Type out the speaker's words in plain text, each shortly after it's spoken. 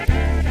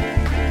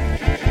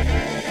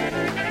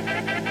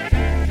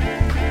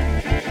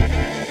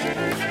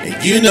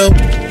You know,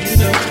 and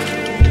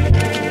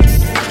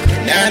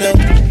I know,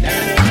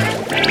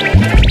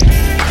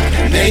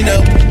 and they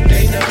know,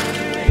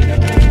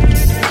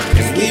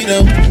 cause we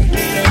know,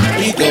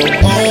 we go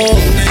all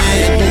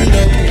in, you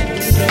know,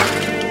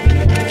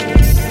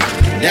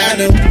 and I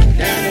know,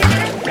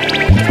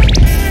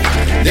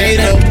 they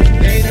know,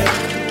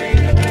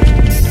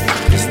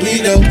 cause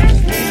we know,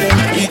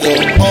 we go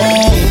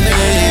all in.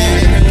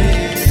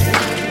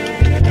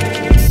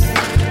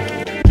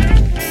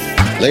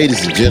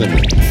 Ladies and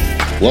gentlemen,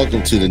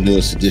 welcome to the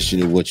newest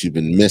edition of What You've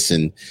Been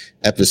Missing.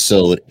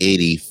 Episode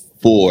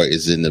 84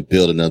 is in the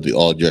building of the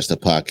All Dressed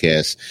Up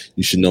podcast.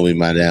 You should know me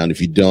by now. And if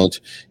you don't,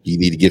 you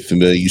need to get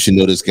familiar. You should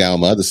know this guy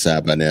on my other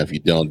side by now. If you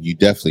don't, you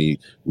definitely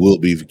will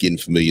be getting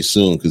familiar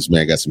soon because,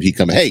 man, I got some heat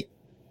coming. Hey,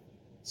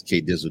 it's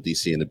K Dizzle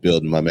DC in the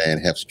building. My man,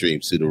 Half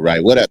Streams to the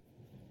right. What up?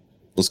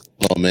 What's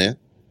going on, man?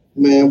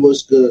 Man,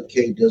 what's good,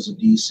 K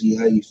Dizzle DC?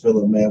 How you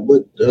feeling, man?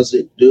 What does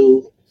it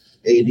do,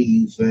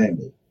 ADU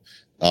family?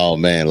 Oh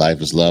man,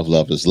 life is love,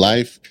 love is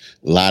life.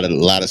 A lot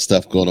of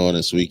stuff going on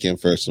this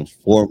weekend. First and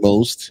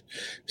foremost,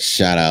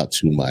 shout out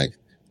to my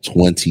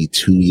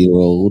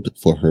 22-year-old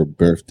for her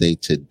birthday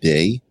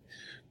today.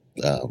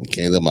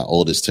 Kayla, my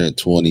oldest, turned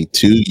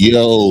 22.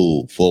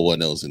 Yo,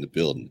 410's in the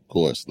building, of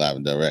course, live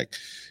and direct.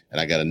 And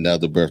I got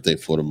another birthday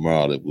for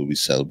tomorrow that we'll be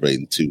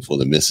celebrating too for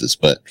the missus.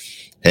 But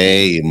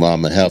hey,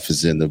 Mama Health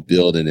is in the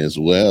building as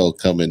well,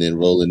 coming in,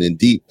 rolling in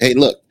deep. Hey,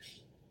 look.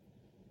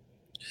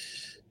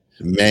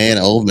 Man,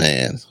 oh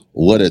man,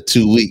 what a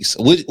 2 weeks.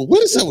 What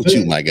is up with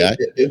you, my guy?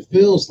 It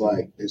feels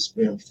like it's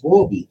been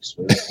 4 weeks,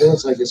 but it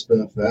feels like it's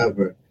been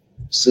forever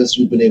since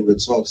we've been able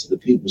to talk to the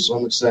people. So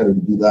I'm excited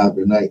to be live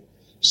tonight.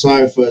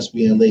 Sorry for us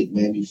being late,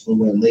 man. We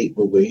flew in late,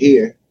 but we're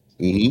here.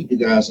 Mm-hmm. You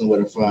guys know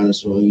where to find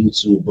us on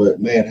YouTube.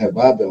 But man, have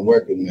I been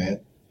working,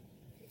 man.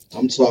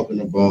 I'm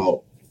talking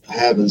about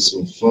having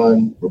some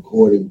fun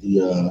recording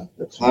the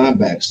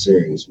Climbback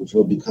series, which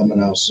will be coming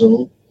out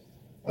soon.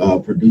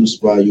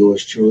 Produced by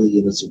yours truly,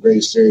 and it's a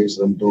great series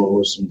I'm doing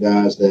with some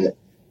guys that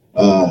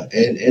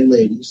and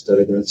ladies that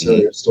are going to tell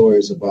their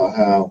stories about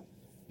how,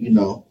 you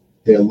know,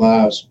 their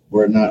lives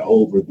were not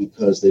over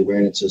because they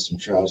ran into some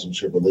trials and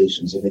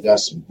tribulations, and they got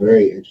some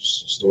very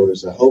interesting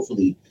stories that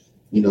hopefully,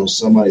 you know,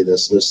 somebody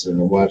that's listening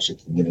and watching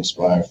can get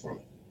inspired from.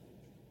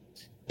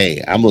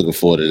 Hey, I'm looking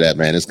forward to that,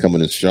 man. It's coming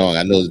in strong.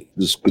 I know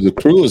the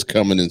crew is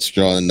coming in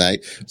strong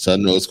tonight, so I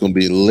know it's going to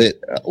be lit.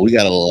 We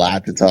got a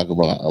lot to talk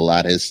about. A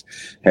lot has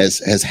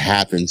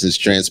happened, has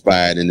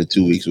transpired in the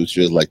 2 weeks, which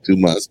feels like 2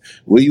 months.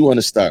 Where you want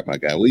to start, my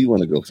guy? Where you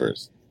want to go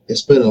first?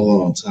 It's been a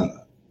long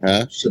time.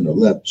 Huh? Shouldn't have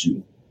left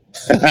you.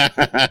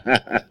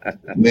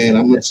 Man,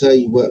 I'm going to tell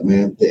you what,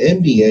 man. The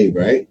NBA,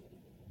 right?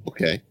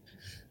 Okay.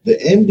 The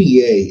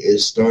NBA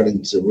is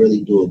starting to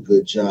really do a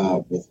good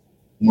job with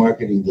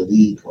marketing the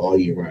league all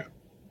year round.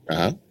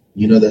 Uh-huh.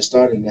 You know, they're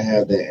starting to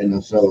have that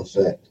NFL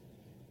effect.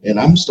 And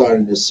I'm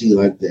starting to see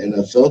like the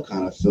NFL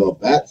kind of fell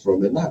back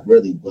from it. Not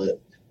really,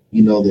 but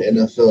you know, the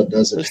NFL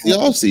doesn't it's the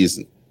off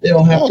season. They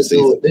don't have to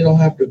go they don't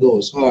have to go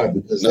as hard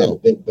because they have a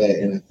big bad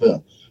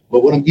NFL.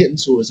 But what I'm getting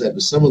to is that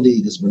the summer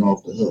league has been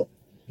off the hook.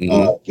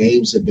 Mm-hmm.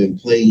 Games have been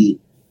played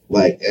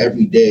like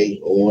every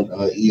day on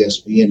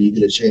ESPN. You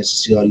get a chance to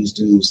see all these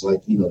dudes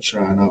like, you know,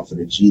 trying out for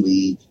the G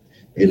League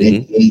and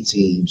NBA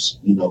teams,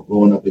 you know,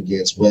 going up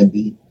against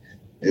Wemby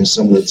and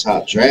some of the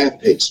top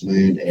draft picks,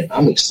 man, and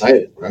I'm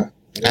excited, bro.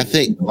 I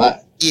think a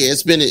lot. Yeah,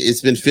 it's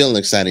been feeling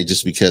exciting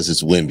just because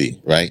it's Wemby,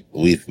 right?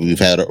 We've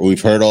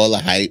heard all the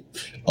hype,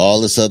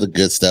 all this other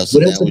good stuff. So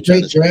but it's a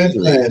great draft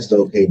class,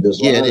 though, okay?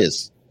 Yeah, it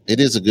is.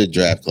 It is a good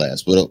draft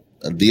class. But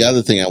the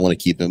other thing I want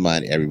to keep in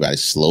mind, everybody,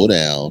 slow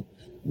down,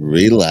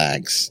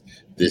 relax.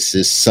 This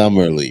is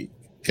summer league,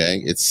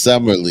 okay? It's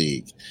summer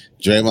league.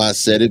 Draymond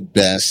said it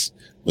best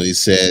when he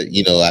said,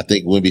 you know, I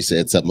think Wemby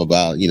said something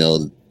about, you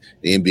know,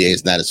 the NBA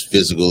is not as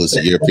physical as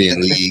the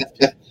European League.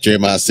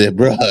 Draymond said,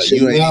 bro,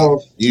 you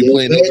ain't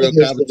playing no real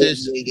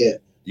competition.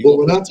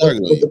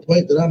 But the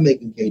point that I'm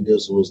making, K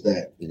Dizzle, was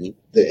that the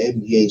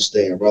NBA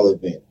staying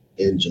relevant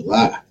in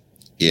July.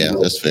 Yeah, you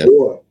know, that's fair.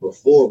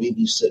 Before we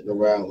be sitting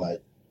around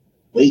like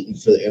waiting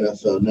for the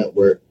NFL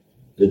Network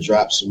to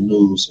drop some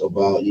news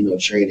about, you know,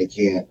 training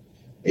camp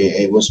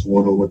and what's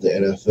going on with the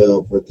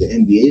NFL. But the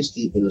NBA is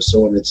keeping us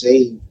so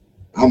entertained.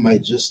 I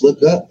might just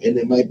look up and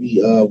it might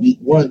be week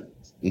 1.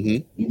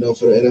 You know,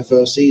 for the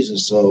NFL season.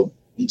 So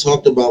you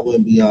talked about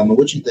Wembanyama.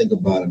 What you think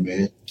about it,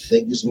 man?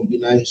 Think it's gonna be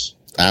nice?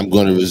 I'm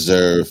going to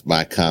reserve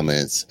my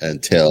comments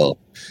until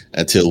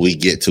we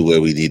get to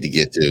where we need to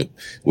get to,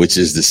 which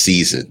is the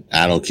season.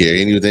 I don't care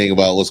anything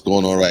about what's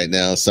going on right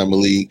now, summer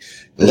league.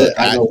 Look,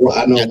 I know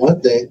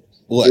one thing.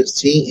 What? His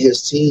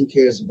team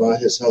cares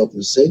about his health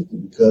and safety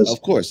because,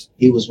 of course,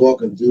 he was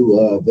walking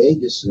through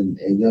Vegas and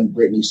young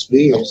Britney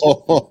Spears.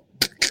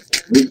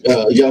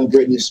 Young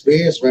Britney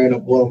Spears ran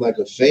up on him like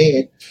a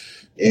fan,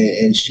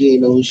 and she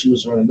didn't know who she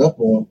was running up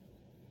on.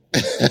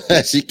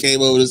 She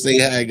came over to say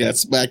hi and got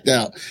smacked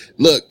out.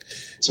 Look,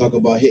 Talk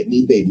about hit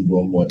me, baby,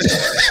 one more time.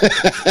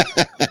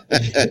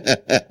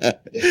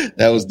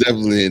 That was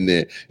definitely in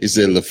there. He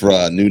said,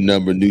 LaFraud, new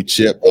number, new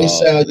chip. Hey,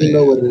 Sal, you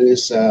know what it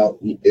is, Sal.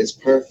 It's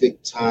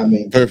perfect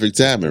timing. Perfect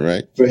timing,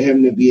 right? For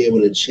him to be able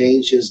to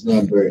change his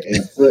number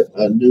and put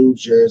a new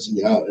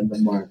jersey out in the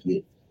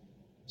market.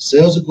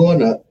 Sales are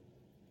going up.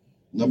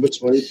 Number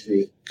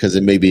 23. Because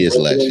it may be his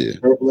last year.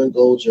 Purple and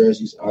gold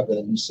jerseys are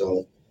going to be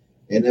selling.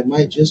 And it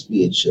might just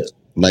be a chip.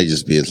 Might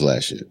just be his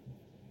last year.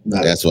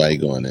 That's why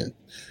he's going in.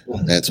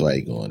 That's why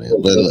he's going in.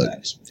 But look,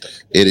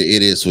 it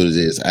is what it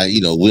is.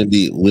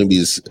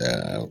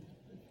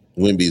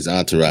 Wimby's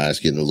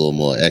entourage getting a little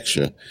more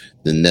extra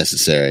than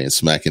necessary and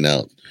smacking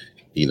out,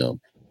 they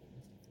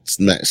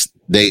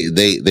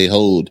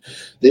hold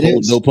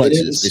no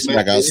punches. They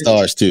smack out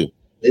stars too.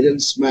 They didn't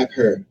smack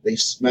her. They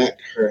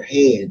smacked her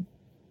hand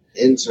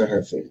into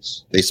her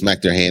face. They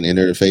smacked her hand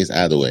into her face.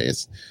 Either way,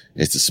 it's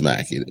a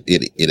smack.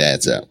 It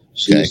adds up.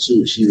 Okay?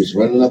 She was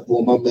running up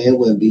on my man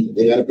Wimby.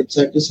 They got to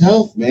protect his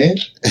health, man.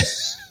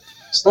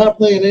 Stop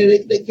playing.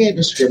 They can't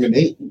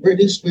discriminate.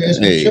 Britney Spears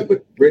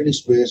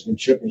been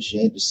tripping. She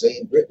ain't the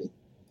same Britney.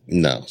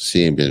 No,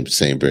 she ain't been the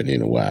same Britney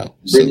in a while.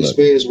 Britney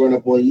Spears run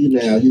up on you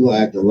now. You gonna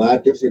act a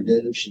lot different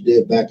than if she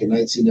did back in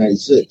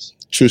 1996.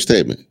 True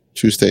statement.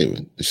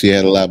 She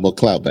had a lot more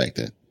clout back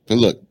then. But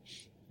look,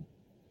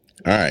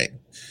 all right.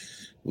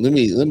 Let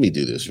me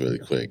do this really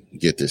quick.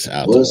 Get this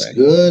out the way. What's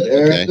good,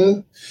 Erica?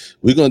 Okay?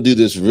 We're gonna do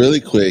this really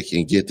quick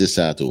and get this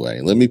out the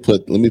way. Let me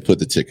put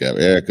the ticker up.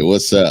 Erica,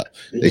 what's up?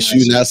 They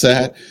shooting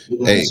outside.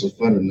 Hey, some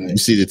fun tonight. You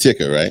see the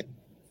ticker, right?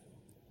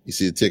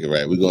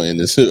 We're gonna end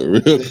this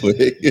real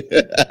quick.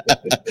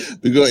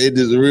 We're gonna end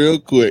this real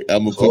quick.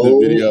 I'm gonna put the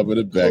video up in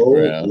the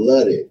background.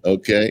 Cold-blooded.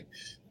 Okay.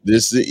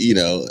 This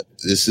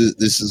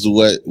is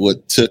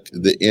what took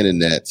the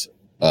internet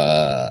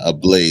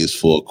ablaze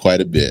for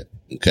quite a bit.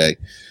 Okay.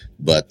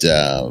 But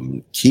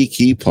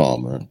Keke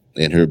Palmer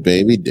and her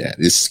baby dad.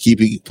 This is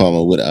Keke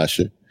Palmer with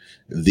Usher,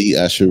 the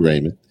Usher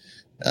Raymond,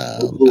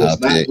 out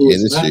there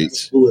in the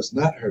streets. Who is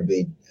not her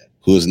baby daddy.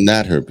 Who is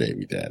not her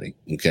baby daddy.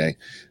 Okay.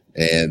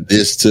 And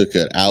this took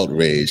an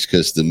outrage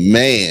because the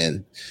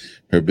man,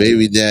 her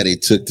baby daddy,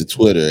 took to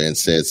Twitter and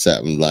said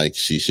something like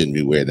she shouldn't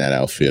be wearing that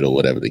outfit or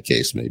whatever the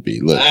case may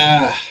be. Look,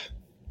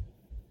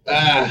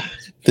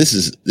 this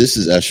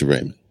is Usher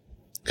Raymond.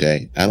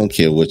 Okay. I don't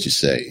care what you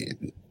say.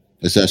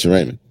 It's Usher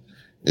Raymond.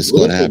 It's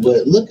going to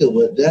happen. Look at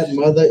what that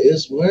mother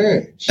is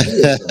wearing. She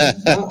is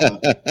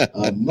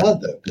a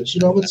mother. But I'm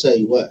going to tell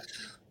you what.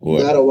 You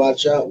got to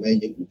watch out,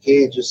 man. You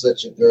can't just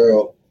let your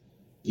girl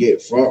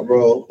get front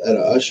row at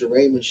an Usher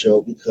Raymond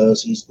show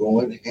because he's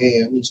going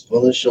ham. He's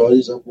pulling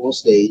shorties up on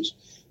stage.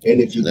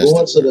 And if you're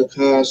going to the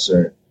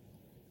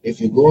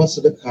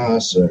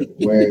concert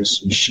wearing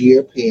some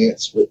sheer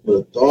pants with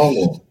a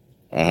thong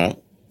on,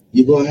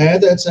 you're going to have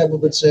that type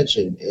of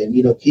attention. And,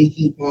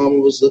 Keke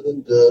Palmer was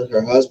looking good.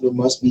 Her husband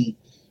must be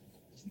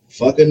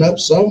fucking up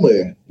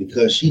somewhere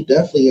because she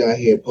definitely out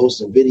here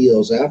posting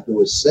videos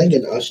afterwards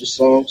singing Usher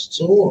songs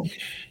to him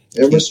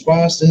in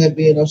response to him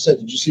being upset.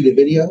 Did you see the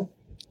video?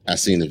 I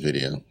seen the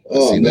video.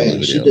 Oh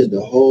man, she did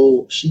the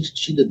whole she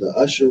did the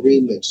Usher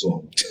remix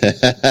on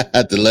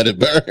him. To Let It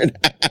Burn.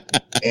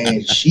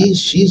 And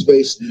she's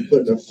basically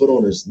putting her foot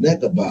on his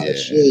neck about it.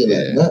 She ain't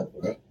like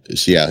nothing, bro.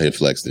 She out here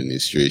flexing in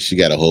these streets. She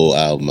got a whole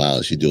album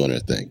out. She doing her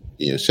thing.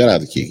 Shout out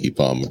to Keke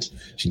Palmer.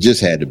 She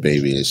just had the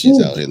baby and she's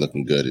out here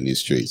looking good in these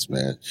streets,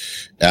 man.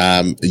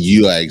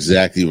 You are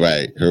exactly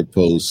right. Her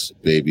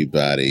post baby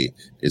body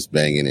is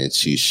banging and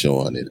she's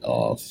showing it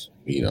off.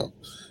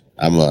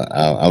 I'm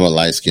a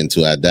light skin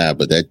till I die,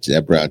 but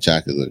that brown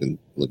chocolate looking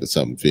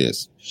something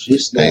fierce. She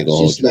snapped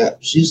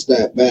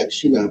back.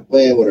 She not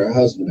playing with her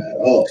husband at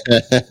all.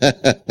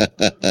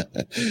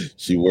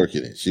 She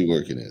working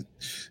it.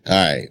 All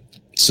right.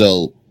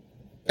 So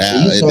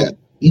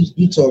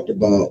you talked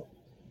about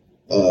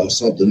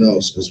something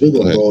else because we're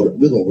gonna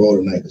roll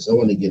tonight because I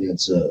want to get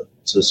into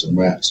some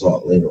rap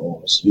talk later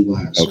on. So we're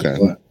gonna have some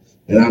fun.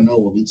 And I know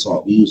when we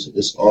talk music,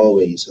 it's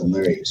always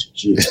hilarious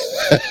with you.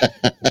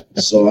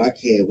 So I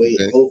can't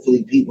wait. Okay.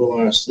 Hopefully people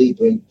aren't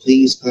sleeping.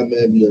 Please come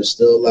in. We are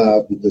still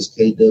live because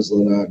K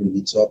Dizzle and I are going to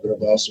be talking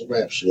about some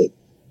rap shit.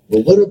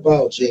 But what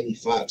about Jamie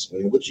Foxx,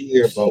 man? What you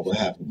hear about what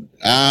happened?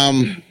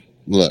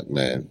 Look,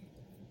 man.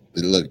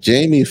 Look,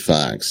 Jamie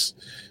Foxx,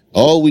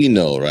 all we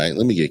know, right?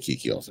 Let me get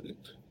Keke off of it.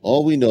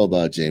 All we know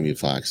about Jamie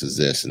Foxx is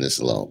this and this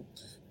alone.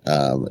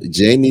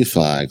 Jamie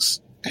Foxx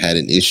had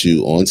an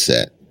issue on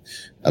set.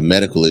 A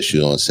medical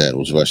issue on set,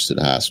 was rushed to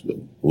the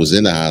hospital. Was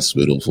in the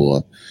hospital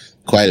for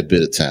quite a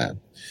bit of time.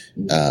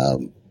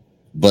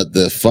 But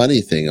the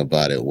funny thing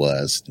about it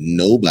was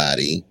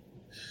nobody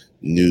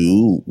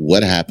knew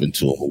what happened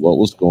to him or what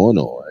was going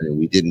on, and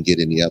we didn't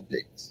get any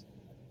updates.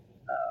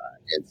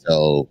 And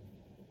so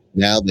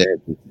now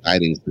there's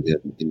sightings of him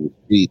in the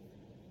street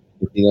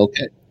looking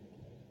okay.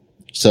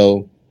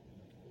 So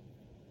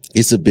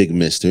it's a big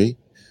mystery.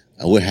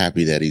 We're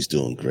happy that he's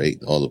doing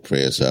great. All the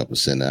prayers are up and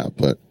sent out,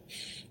 but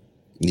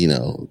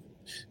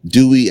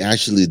do we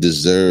actually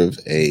deserve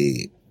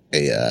a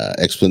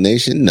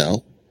explanation?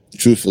 No,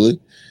 truthfully,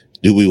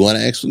 Do we want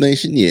an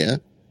explanation? Yeah,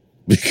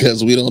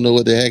 because we don't know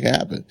what the heck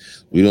happened.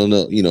 We don't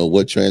know,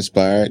 what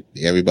transpired.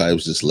 Everybody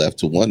was just left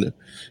to wonder,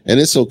 and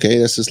it's okay.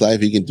 That's his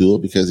life. He can do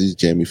it because he's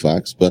Jamie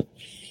Foxx. But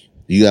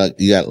you got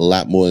a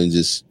lot more than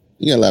just.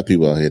 You got a lot of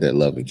people out here that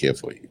love and care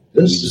for you.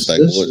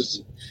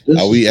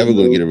 Are we ever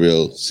going to get a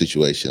real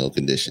situational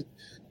condition?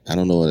 I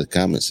don't know what the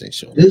comments say,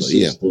 Sean. This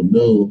is the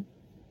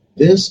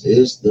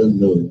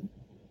new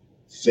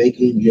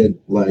faking your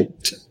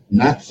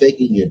not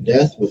faking your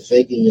death, but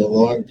faking your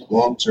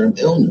long-term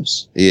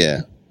illness.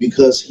 Yeah.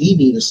 Because he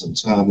needed some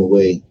time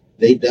away.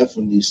 They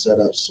definitely set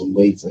up some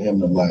way for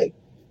him to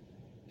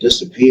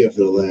disappear for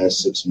the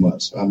last 6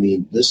 months. I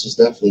mean, this is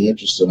definitely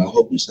interesting. I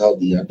hope he's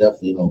healthy. I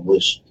definitely don't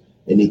wish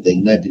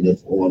anything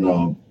negative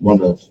on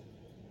one of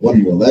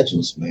the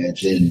legends, man,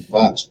 Jamie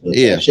Foxx. But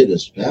that shit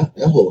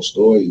that whole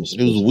story was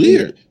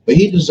weird. But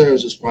he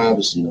deserves his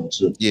privacy though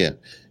too. Yeah.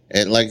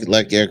 And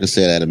like Erica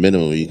said, at a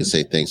minimum, you can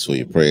say thanks for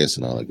your prayers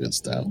and all that good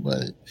stuff.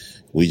 But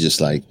we just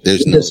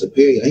there's no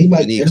disappear. He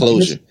might need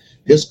closure.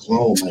 His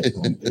clone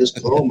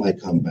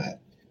might come back.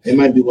 It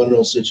might be one of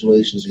those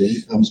situations where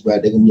he comes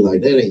back, they're gonna be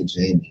like, that ain't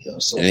Jamie or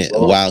something.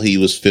 And while he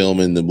was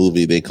filming the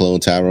movie, they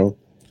cloned Tyrone.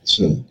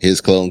 Sure. His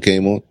clone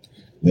came on.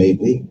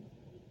 Maybe.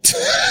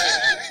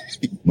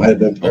 Might have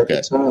been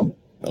perfect time.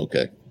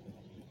 Okay.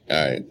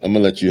 All right. I'm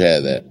gonna let you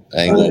have that.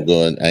 I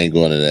ain't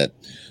going to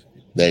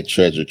that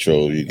treasure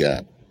trove you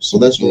got. So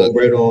let's roll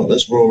right on.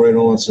 Let's roll right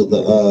on to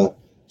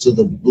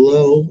the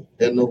blow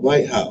in the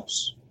White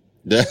House.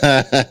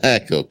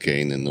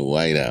 Cocaine in the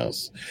White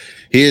House.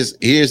 Here's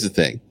the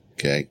thing.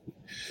 Okay.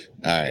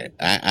 All right.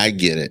 I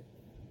get it.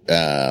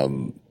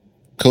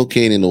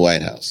 Cocaine in the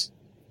White House.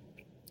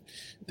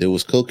 There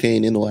was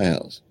cocaine in the White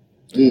House.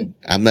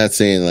 I'm not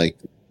saying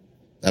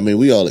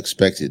we all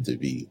expect it to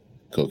be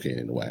cocaine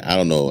in the White House. I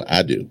don't know.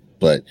 I do.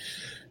 But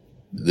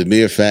the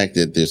mere fact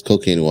that there's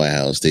cocaine in the White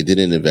House, they did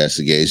an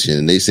investigation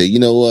and they say, you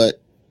know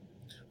what?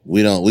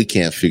 We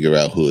can't figure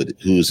out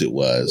whose it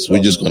was.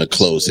 We're just going to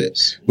close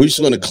it. We're just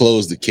going to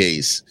close the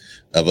case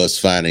of us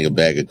finding a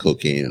bag of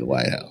cocaine in the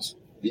White House.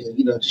 Yeah,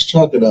 just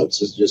chalk it up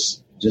to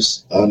just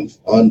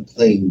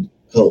unclaimed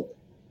coke.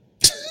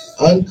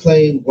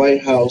 Unclaimed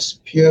White House,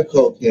 pure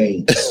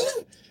cocaine.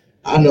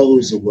 I know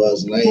whose it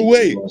was, and I ain't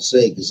going to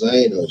say because I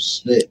ain't no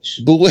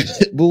snitch. But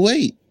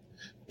wait.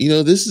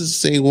 This is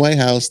the same White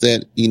House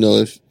that,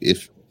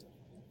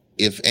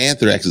 if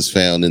anthrax is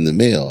found in the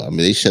mail, I mean,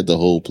 they shut the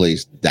whole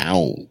place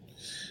down.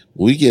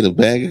 We get a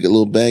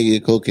little bag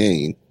of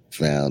cocaine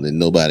found,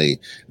 and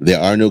there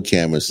are no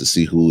cameras to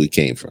see who it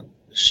came from.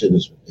 This shit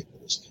is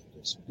ridiculous.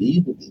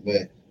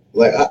 Man.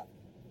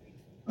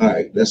 All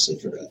right, that's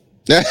it for that.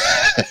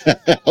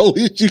 At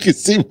least you can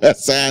see my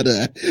side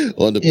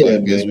on the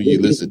podcast when you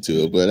listen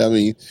to it. But I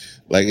mean,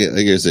 like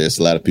I said, it's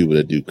a lot of people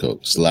that do coke.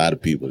 It's a lot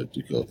of people that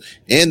do coke.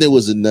 And there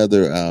was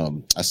another.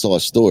 I saw a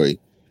story,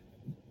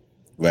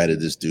 right,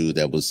 of this dude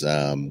that was.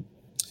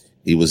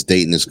 He was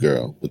dating this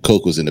girl. The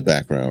coke was in the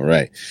background,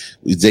 right?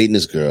 He was dating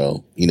this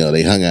girl.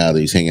 They hung out.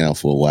 He was hanging out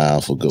for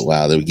a good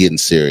while. They were getting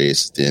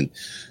serious. Then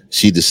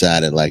she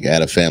decided,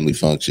 at a family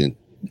function,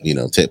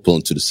 pull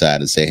him to the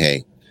side and say,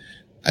 "Hey,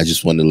 I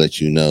just wanted to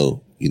let you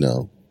know,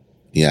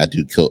 I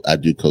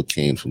do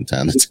cocaine from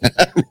time to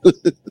time.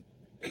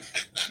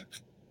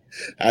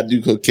 I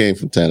do cocaine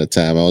from time to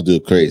time. I don't do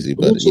it crazy,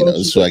 but this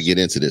is why I get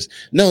into this.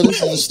 No, this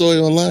is a story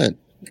online.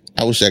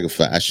 I wish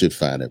I should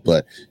find it,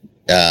 but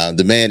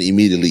the man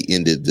immediately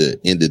ended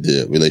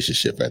the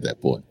relationship at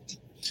that point.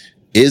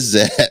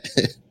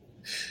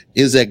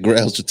 Is that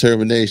grounds for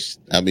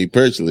termination? I mean,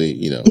 personally,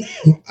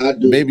 I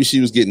do. Maybe she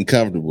was getting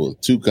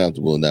too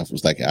comfortable enough. It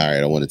was like, all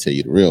right, I want to tell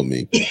you the real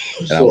me,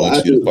 and I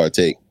want you to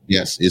partake.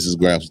 Yes, this is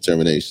grounds for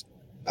termination.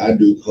 I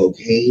do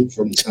cocaine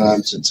from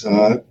time to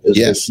time. Is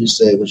what she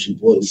said when she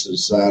pulled him to the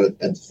side at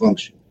the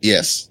function.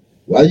 Yes.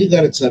 Why you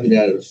got to tell me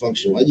that at the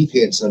function? Why you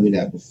can't tell me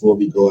that before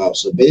we go out?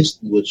 So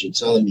basically, what you're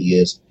telling me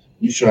is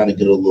you trying to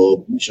get a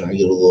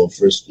little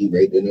frisky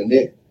right then and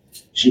there.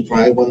 She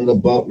probably wanted a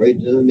bump right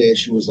then and there.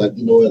 She was like,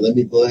 you know what? Let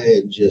me go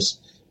ahead and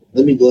just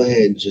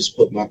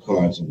put my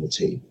cards on the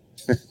table.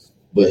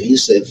 But he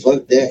said,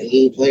 fuck that.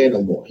 He ain't playing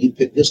no more. He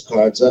picked his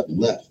cards up and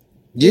left.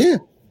 Yeah.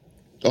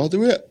 All the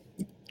rep.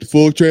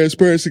 Full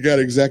transparency, got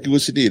exactly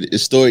what she needed. The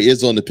story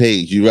is on the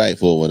page. You're right,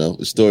 410.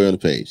 The story on the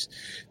page.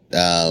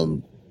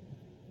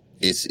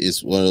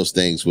 It's one of those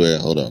things where,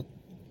 hold on.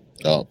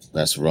 Oh,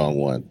 that's the wrong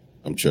one.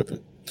 I'm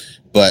tripping.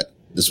 But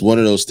it's one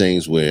of those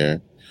things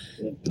where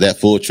that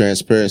full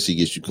transparency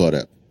gets you caught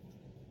up.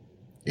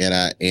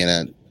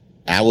 And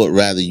I would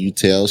rather you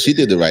tell. She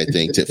did the right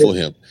thing for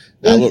him.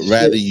 I would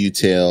rather you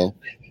tell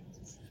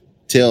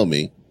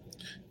me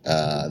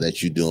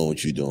that you're doing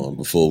what you're doing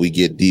before we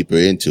get deeper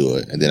into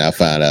it, and then I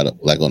find out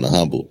on the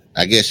humble.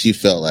 I guess she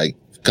felt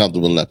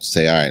comfortable enough to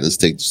say, all right, let's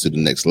take this to the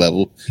next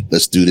level.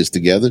 Let's do this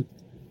together.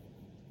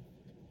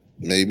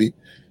 Maybe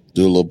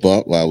do a little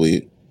bump while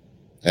we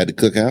had the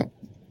cookout.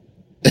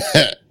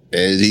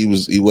 And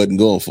he wasn't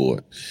going for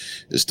it.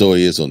 The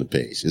story is on the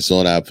page. It's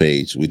on our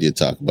page. We did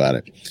talk about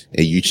it.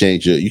 And you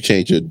change your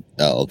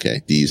oh,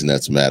 okay. These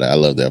nuts matter. I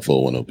love that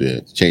 410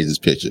 bid. Change this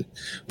picture.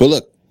 But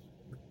look,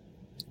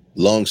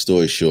 long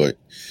story short,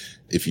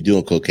 if you're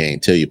doing cocaine,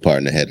 tell your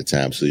partner ahead of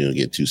time so you don't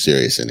get too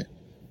serious in it.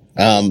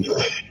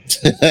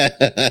 That,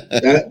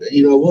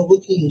 you know,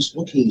 what can you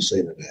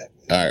say to that?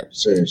 All right.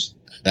 Seriously.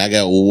 I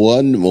got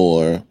one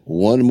more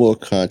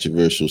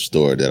controversial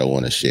story that I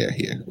want to share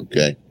here.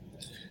 Okay.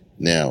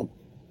 Now,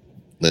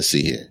 let's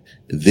see here.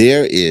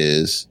 There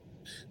is,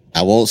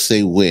 I won't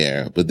say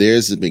where, but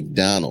there's a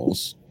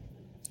McDonald's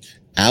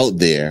out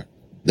there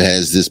that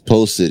has this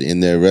posted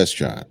in their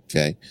restaurant.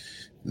 Okay.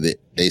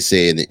 They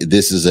say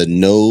this is a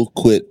no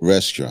quit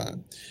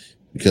restaurant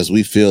because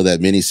we feel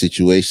that many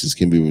situations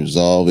can be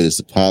resolved. It is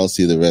the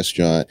policy of the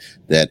restaurant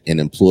that an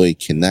employee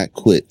cannot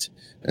quit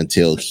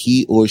until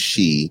he or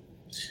she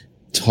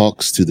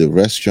talks to the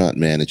restaurant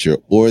manager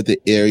or the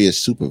area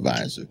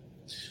supervisor.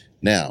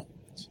 Now,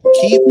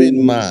 keep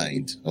in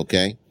mind,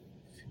 okay?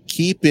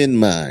 Keep in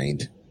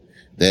mind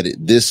that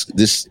this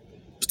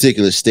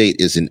particular state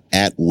is an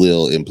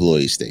at-will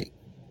employee state,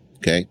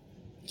 okay?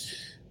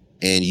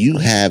 And you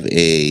have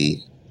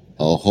a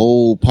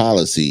whole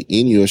policy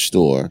in your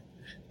store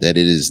that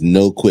it is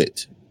no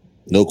quit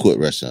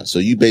restaurant. So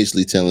you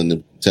basically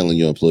telling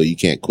your employee you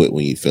can't quit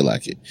when you feel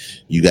like it.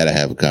 You got to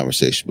have a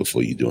conversation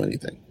before you do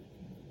anything.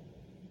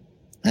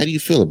 How do you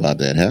feel about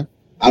that, huh?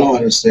 I don't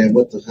understand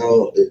what the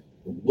hell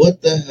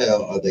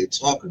are they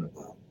talking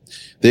about?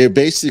 They're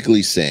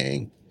basically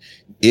saying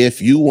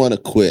if you want to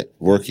quit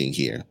working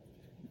here,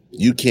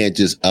 you can't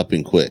just up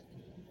and quit.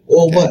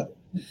 Or okay? What?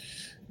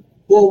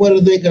 Well, what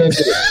are they gonna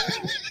do?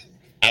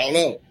 I don't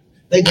know.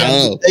 They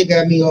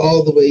got me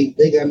all the way.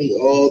 They got me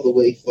all the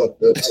way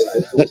fucked up.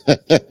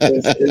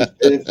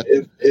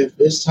 If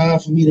it's time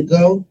for me to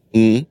go,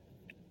 mm-hmm.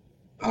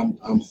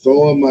 I'm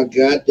throwing my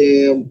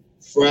goddamn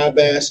fry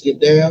basket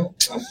down.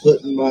 I'm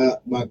putting my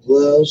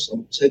gloves.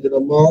 I'm taking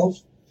them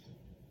off.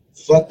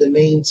 Fuck the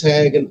name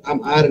tag, and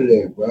I'm out of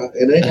there, bro.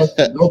 And they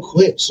ain't no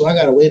quit. So I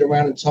gotta wait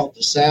around and talk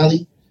to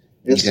Sally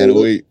and say,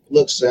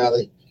 look,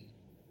 Sally.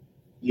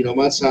 You know,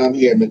 my time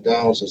here at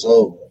McDonald's is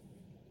over.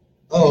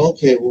 Oh,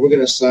 okay. Well, we're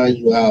going to sign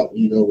you out.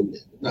 You know,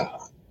 nah.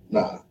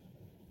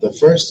 The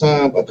first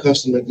time a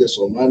customer gets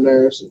on my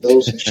nerves and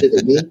throws some shit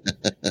at me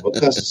or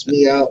cusses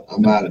me out,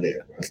 I'm out of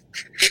there, bro.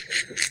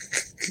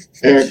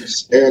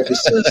 Erica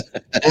says,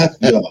 F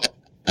y'all.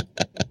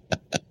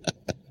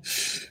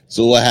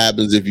 So what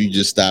happens if you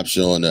just stop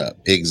showing up?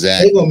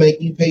 Exactly. They're going to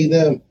make you pay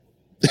them.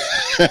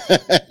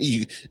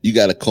 you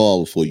got to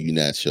call before you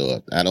not show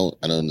up. I don't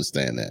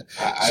understand that.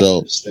 I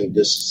just think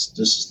this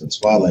is the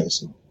twilight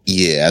zone.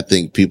 Yeah, I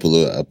think people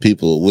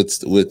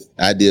with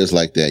ideas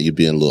like that, you're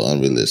being a little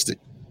unrealistic.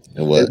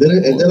 And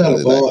then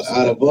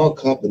out of all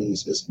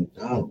companies, it's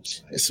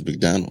McDonald's. It's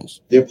McDonald's.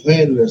 They're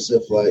playing it as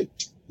if like,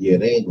 yeah,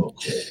 they ain't gonna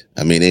quit.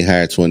 I mean, they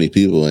hired 20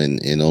 people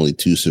and only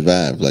 2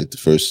 survived like the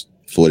first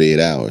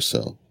 48 hours.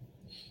 So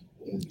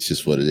it's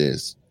just what it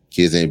is.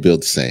 Kids ain't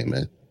built the same,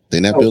 man.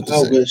 They're not built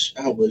the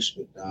same. I wish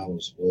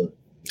McDonald's would.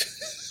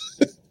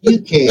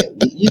 You can't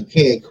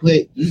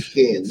quit. You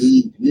can't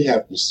leave. You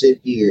have to sit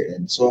here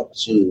and talk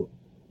to,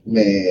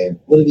 man,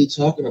 what are we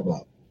talking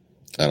about?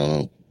 I don't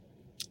know.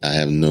 I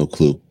have no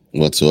clue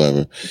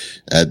whatsoever.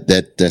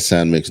 That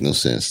sound makes no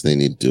sense. They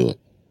need to do it.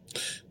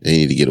 They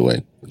need to get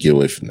away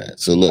from that.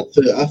 So look,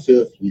 I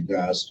feel for you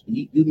guys.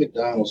 You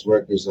McDonald's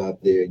workers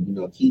out there, you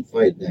know, keep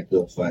fighting that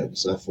good fight.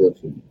 Because I feel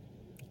for you.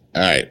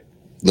 All right,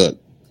 look,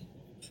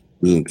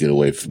 we're gonna get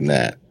away from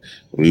that.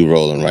 We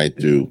rolling right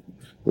through.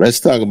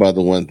 Let's talk about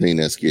the one thing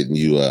that's getting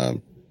you,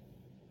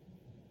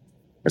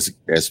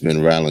 that's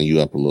been riling you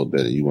up a little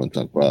bit. You want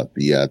to talk about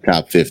the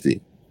top 50?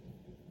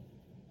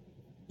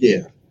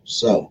 Yeah.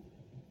 So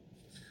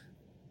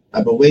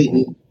I've been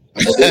waiting.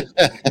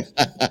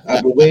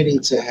 I've been waiting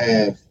to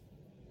have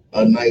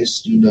a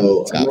nice,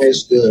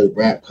 good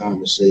rap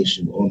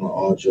conversation on the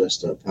All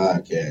Dressed Up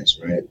podcast,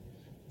 right?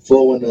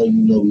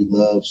 410, we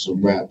love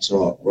some rap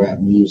talk, rap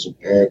music.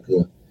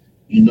 Erica,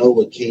 you know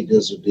what K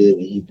Dizzle did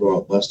when he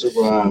brought Busta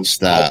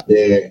Rhymes out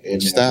there in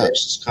that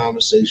versus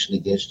conversation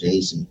against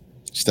Jay-Z.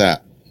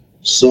 Stop.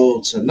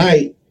 So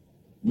tonight,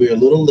 we're a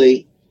little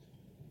late,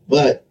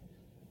 but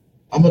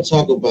I'm going to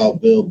talk about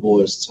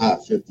Billboard's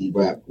top 50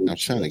 rap groups. I'm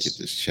trying to get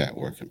this chat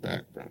working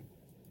back, bro.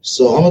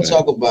 So I'm going to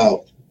talk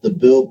about the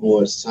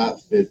Billboard's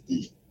top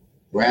 50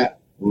 rap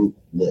group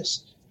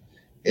list.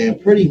 And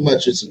pretty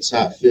much it's a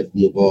top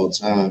 50 of all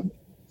time.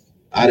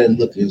 I didn't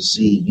look and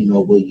see,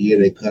 what year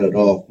they cut it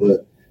off,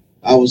 but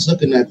I was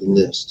looking at the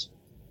list,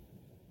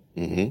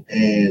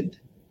 and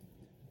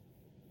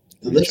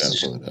the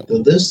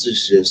list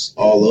is just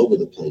all over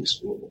the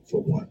place for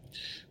one.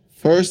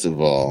 First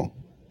of all,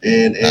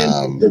 and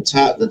the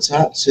top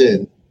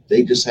 10,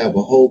 they just have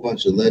a whole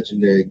bunch of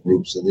legendary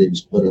groups that they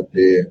just put up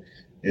there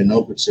in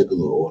no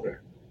particular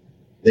order.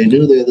 They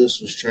knew their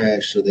list was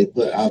trash, so they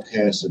put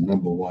Outkast at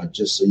number 1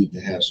 just so you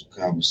can have some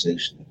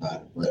conversation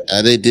about it. But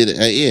they did it,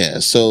 yeah.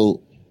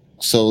 So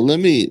it's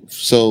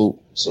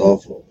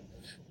awful.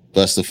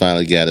 Buster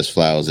finally got his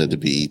flowers at the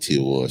BET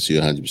Awards.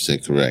 You're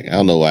 100% correct. I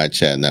don't know why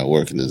chat not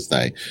working this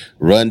night.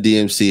 Run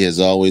DMC has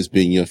always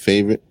been your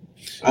favorite.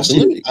 I see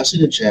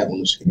the chat on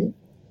the screen.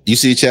 You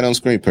see the chat on the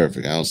screen?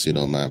 Perfect. I don't see it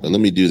on mine. But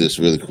let me do this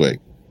really quick.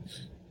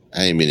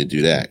 I ain't mean to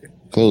do that.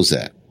 Close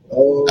that.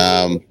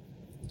 Oh.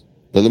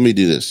 But let me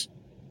do this.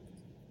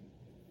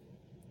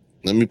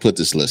 Let me put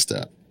this list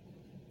up.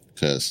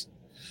 Because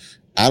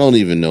I don't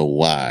even know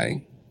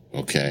why.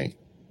 Okay.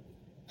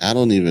 I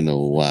don't even know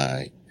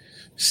why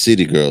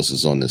City Girls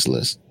is on this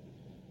list.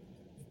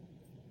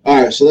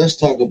 All right, so let's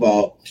talk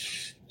about.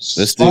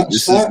 Start at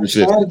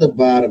the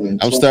bottom.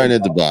 I'm starting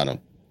at the bottom.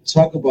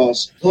 Talk about.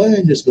 Go ahead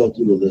and just go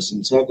through the list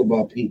and talk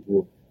about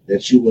people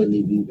that you wouldn't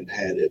even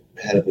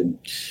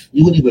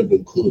you wouldn't even have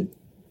included.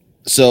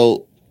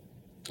 So,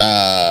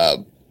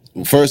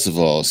 first of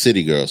all,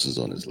 City Girls is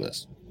on this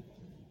list.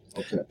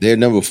 Okay, they're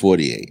number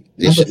 48.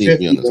 They number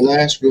 50. The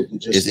last group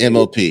is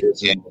MOP.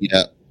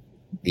 Yeah,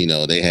 you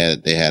know they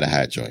had a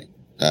hot joint.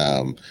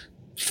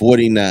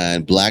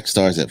 49 Black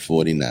Stars at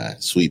 49.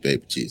 Sweet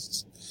baby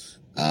Jesus.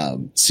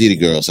 City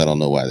Girls. I don't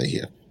know why they're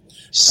here.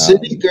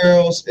 City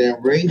Girls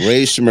and Ray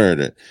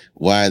Schmurder.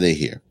 Why are they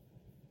here?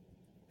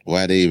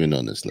 Why are they even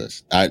on this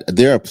list?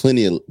 There are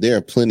plenty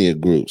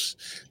of groups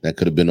that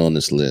could have been on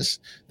this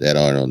list that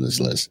aren't on this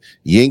list.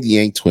 Ying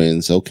Yang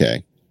Twins,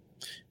 okay.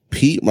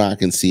 Pete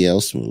Rock and CL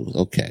Smooth,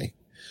 okay.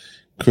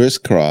 Criss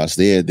Cross,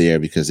 they are there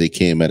because they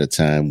came at a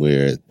time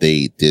where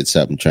they did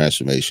something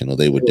transformational.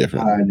 They were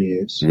different.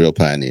 Real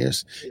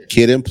pioneers. Yeah.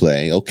 Kid and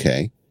Play,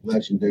 okay.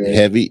 Legendary.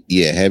 Heavy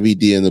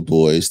D and the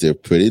Boys, they're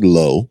pretty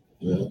low.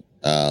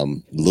 Yeah.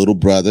 Little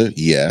Brother,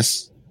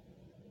 yes.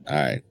 All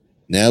right.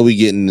 Now we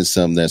get into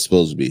something that's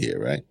supposed to be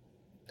here, right?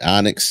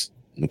 Onyx,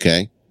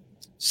 okay.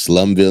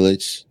 Slum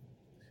Village,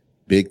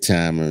 Big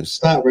Timers.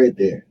 Stop right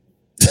there.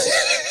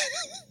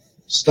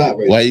 Stop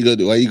right. Why you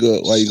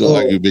go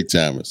argue Big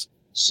Timers?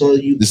 So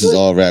this is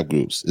all rap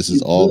groups. This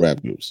is all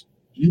rap groups.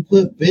 You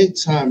put Big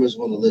Timers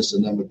on the list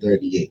of number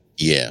 38.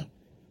 Yeah.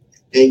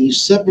 And you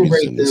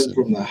separate them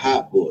from the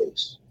Hot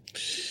Boys.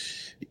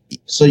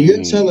 So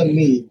you're telling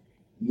me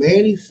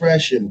Manny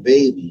Fresh and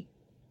Baby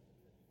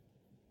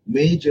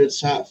made your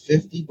top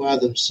 50 by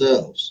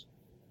themselves.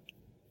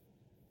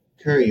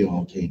 Carry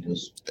on,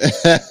 Kingos.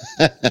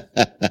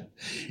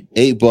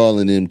 8 Ball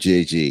and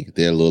MJG,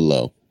 they're a little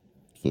low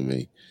for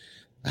me.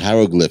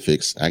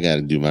 Hieroglyphics, I got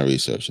to do my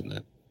research on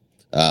that.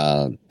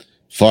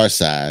 Far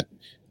Side,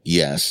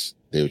 yes,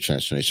 they were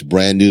transformation.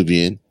 Brand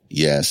Nubian,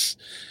 yes.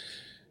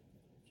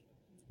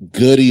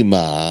 Goody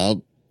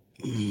Mob,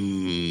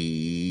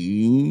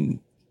 2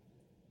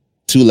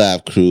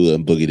 Live Crew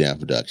and Boogie Down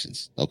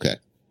Productions. Okay.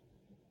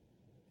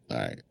 All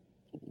right.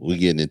 We're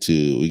getting into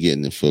a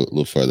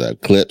little further.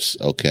 Clips,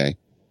 okay.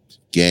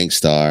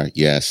 Gangstar,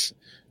 yes.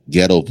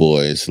 Ghetto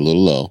Boys, a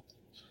little low.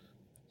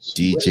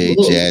 DJ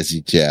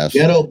Jazzy Jeff.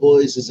 Ghetto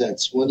Boys is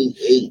at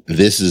 28.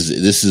 This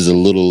is a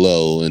little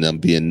low, and I'm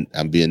being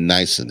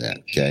nice in that.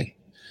 Okay.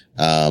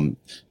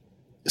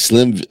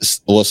 Slum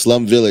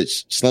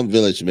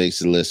Village makes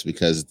the list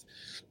because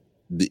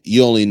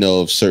you only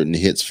know of certain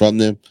hits from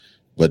them,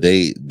 but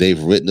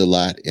they've written a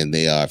lot and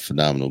they are a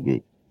phenomenal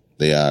group.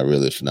 They are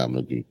really a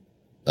phenomenal group.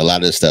 A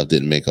lot of the stuff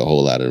didn't make a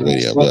whole lot of the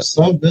radio, but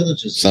some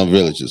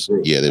villages,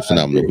 yeah, they're a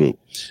phenomenal group.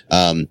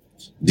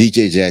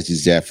 DJ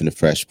Jazzy Jeff and the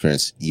Fresh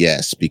Prince,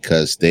 yes,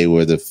 because they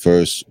were the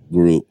first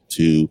group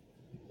to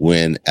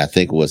win. I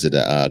think was it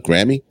a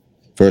Grammy,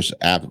 first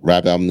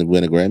rap album to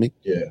win a Grammy.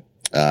 Yeah.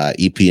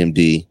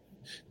 EPMD.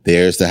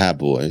 There's the Hot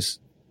Boys,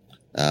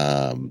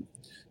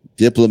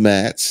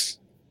 Diplomats,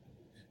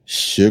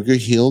 Sugar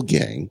Hill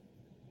Gang,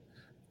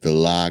 the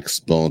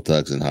Locks, Bone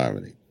Thugs and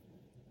Harmony.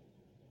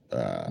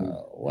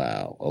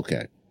 Wow.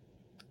 Okay.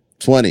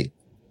 20,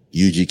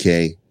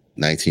 UGK,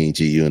 19,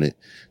 G Unit,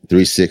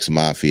 3-6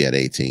 Mafia at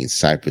 18,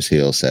 Cypress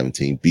Hill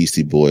 17,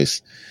 Beastie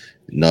Boys,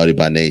 Naughty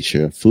by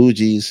Nature,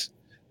 Fugees,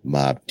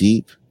 Mobb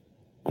Deep,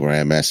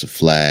 Grandmaster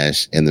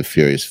Flash, and the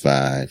Furious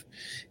Five.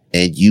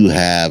 And you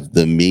have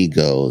the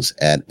Migos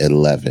at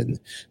 11.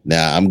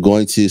 Now, I'm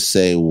going to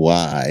say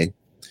why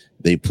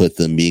they put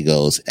the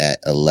Migos at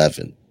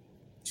 11.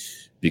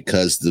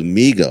 Because the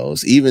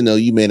Migos, even though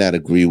you may not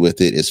agree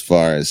with it as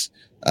far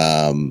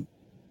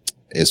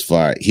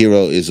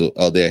Hero is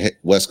their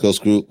West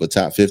Coast group, but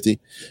top 50.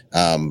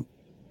 The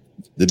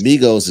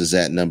Migos is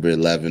at number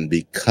 11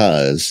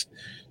 because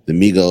the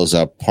Migos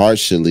are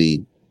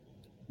partially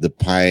the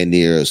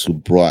pioneers who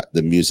brought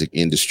the music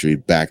industry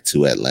back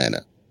to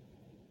Atlanta.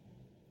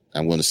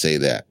 I'm going to say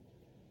that.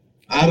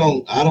 I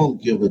don't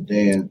give a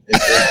damn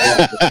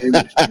if they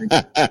brought the industry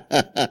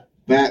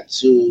back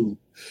to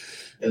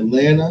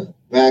Atlanta,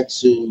 back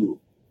to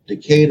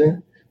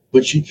Decatur,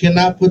 but you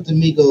cannot put the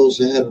Migos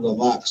ahead of the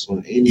Locks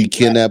on any. You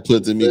cannot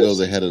put the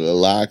Migos ahead of the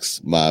Locks,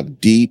 Mobb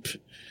Deep,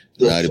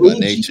 Naughty by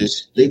Nature.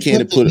 You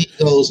can't put the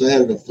Migos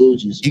ahead of the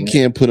Fugees. You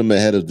can't put them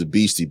ahead of the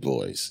Beastie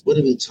Boys. What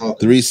are we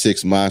talking?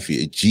 3-6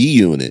 Mafia, G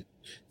Unit,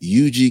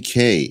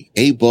 UGK,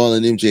 8 Ball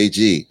and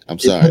MJG. I'm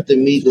sorry. Put the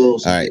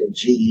Migos ahead of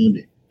G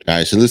Unit. All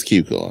right, so let's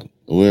keep going.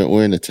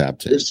 We're in the top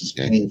 10. This is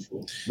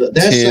painful. That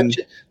 10,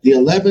 section, the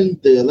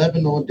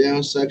 11 on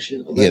down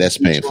section, 11 yeah, that's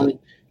painful. 20,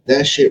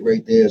 that shit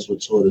right there is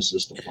what tore the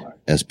system apart.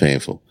 That's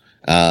painful.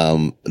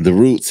 The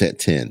Roots at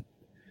 10,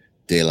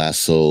 De La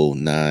Soul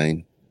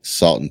 9,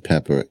 Salt and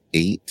Pepper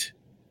 8.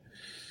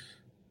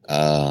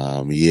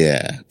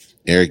 Yeah,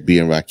 Eric B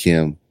and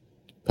Rakim,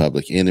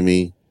 Public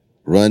Enemy,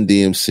 Run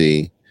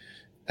DMC,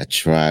 A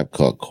Tribe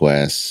Called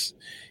Quest,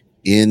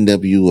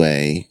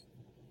 NWA,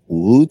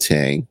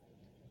 Wu-Tang,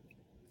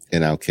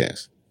 and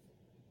Outkast.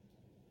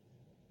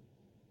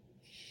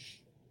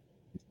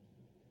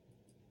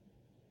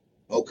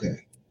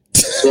 Okay,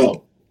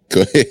 so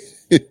Go ahead.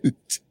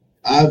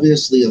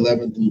 obviously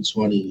 11 through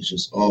 20 is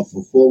just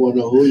awful.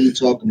 410, who are you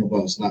talking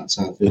about? It's not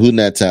top 50. Who's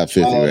not top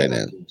 50 right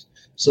now?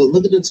 So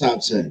look at the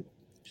top 10.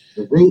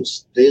 The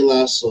Roots, De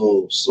La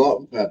Soul, Salt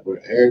and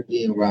Pepper, Eric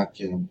B and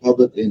Rakim,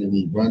 Public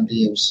Enemy, Run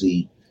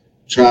DMC,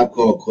 Tribe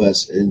Called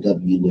Quest,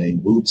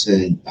 NWA,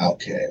 Wu-Tang,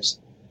 Outkast.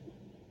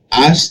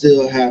 I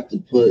still have to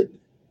put,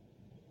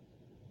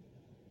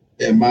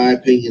 in my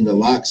opinion, the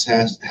Locks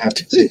have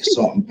to take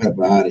Salt and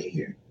Pepper out of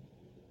here.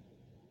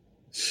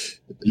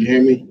 You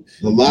hear me?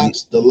 The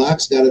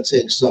Locks got to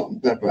take Salt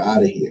and Pepper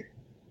out of here.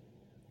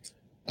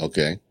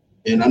 Okay.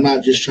 And I'm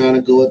not just trying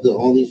to go at the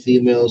only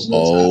females in the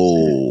top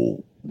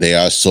 10. They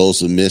are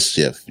Souls of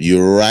Mischief.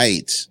 You're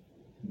right.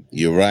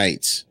 You're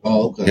right.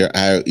 Oh, okay.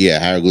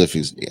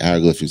 Hieroglyphics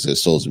are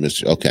Souls of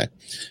Mischief. Okay.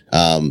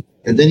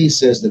 And then he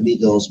says the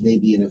Migos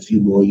maybe in a few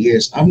more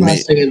years. I'm not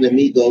saying the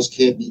Migos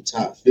can't be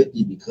top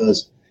 50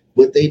 because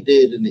what they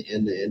did in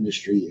the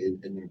industry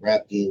in the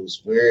rap game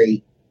was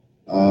very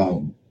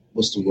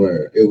what's the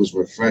word? It was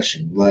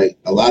refreshing. Like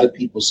a lot of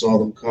people saw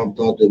them come,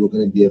 thought they were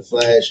going to be a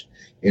flash,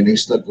 and they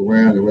stuck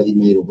around and really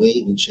made a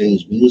wave and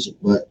changed music.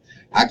 But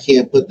I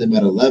can't put them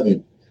at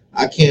 11.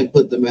 I can't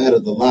put them ahead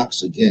of the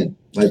Locks again.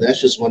 Like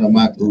that's just one of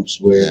my groups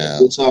where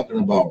if we're talking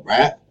about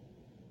rap,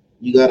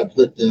 you got to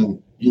put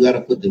them. You got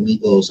to put the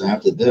Migos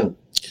after them.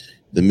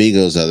 The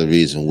Migos are the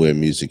reason where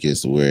music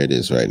is where it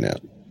is right now.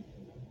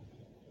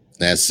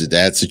 That's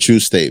a true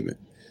statement.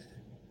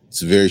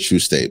 It's a very true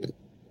statement.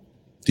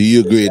 Do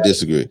you agree or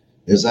disagree?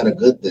 Is that a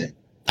good thing?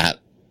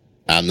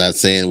 I'm not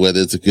saying whether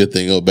it's a good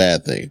thing or a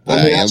bad thing, but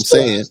I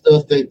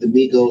still think the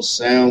Migos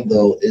sound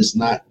though is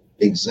not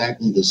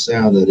exactly the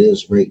sound that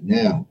is right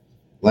now.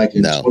 Like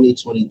in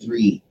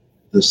 2023,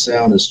 the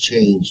sound has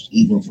changed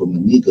even from the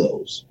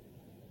Migos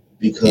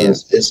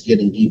because it's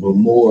getting even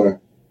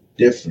more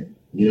different.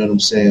 You know what I'm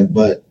saying?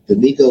 But the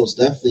Migos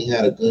definitely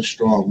had a good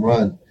strong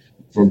run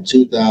from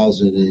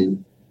 2000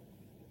 and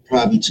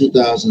probably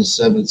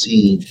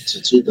 2017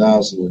 to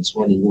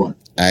 2021.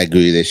 I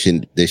agree. They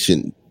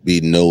shouldn't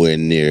be nowhere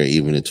near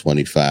even a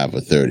 25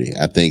 or 30.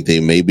 I think they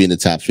may be in the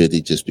top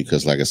 50 just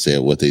because, like I said,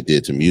 what they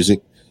did to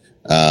music.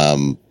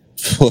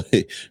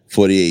 48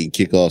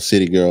 Kickoff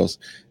City Girls.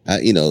 I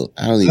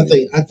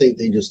think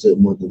they just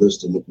didn't want the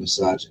list to look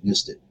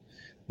misogynistic.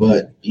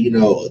 But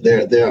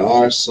there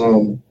are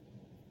some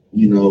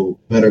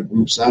better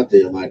groups out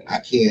there. Like I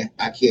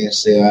can't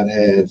say I'd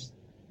have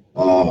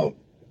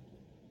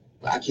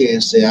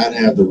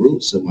the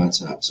Roots in my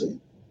top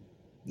 10.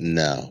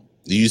 No.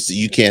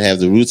 You can't have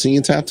the Roots in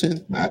your top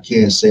 10? I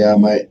can't say I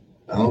might.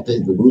 I don't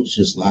think the Roots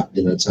just locked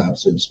in a top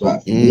 10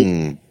 spot for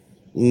me.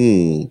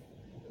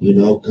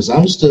 Because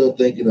I'm still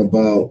thinking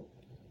about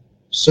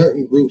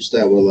certain groups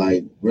that were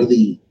like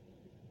really,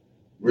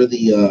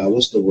 really,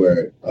 what's the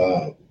word?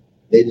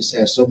 They just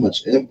had so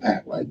much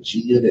impact. Like G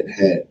Unit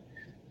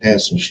had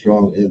some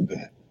strong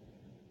impact.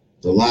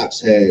 The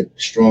Locks had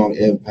strong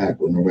impact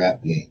on the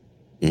rap game.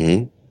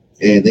 Mm-hmm.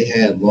 And they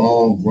had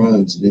long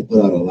runs and they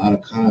put out a lot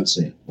of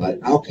content. Like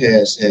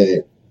Outkast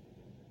had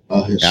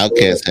a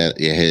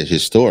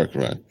historic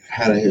run.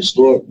 Had a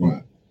historic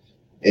run.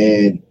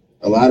 And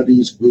a lot of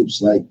these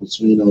groups, like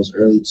between those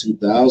early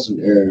 2000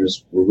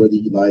 eras, were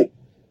really like,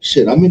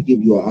 shit, I'm going to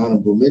give you an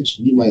honorable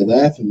mention. You might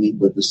laugh at me,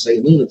 but the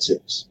St.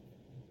 Lunatics.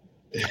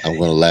 I'm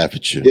going to laugh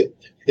at you.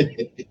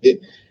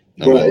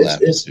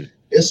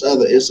 It's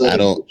other.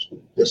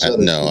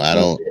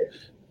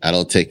 I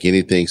don't take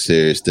anything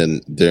serious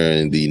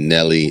during the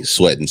Nelly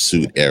sweat and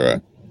suit era.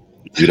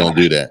 We don't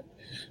do that.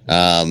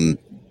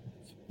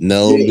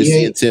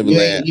 Missy and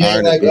Timberland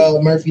aren't like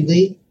Murphy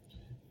Lee.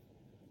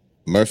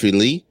 Murphy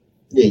Lee?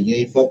 Yeah, you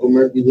ain't fuck with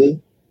Murphy Lee?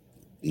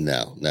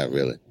 No, not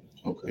really.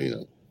 Okay.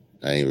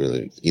 I ain't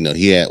really.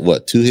 He had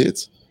what, 2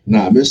 hits?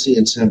 Nah, Missy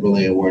and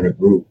Timberland weren't a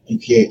group. You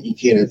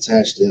can't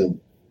attach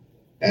them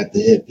at the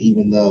hip,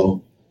 even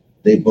though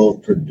they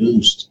both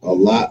produced a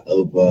lot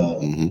of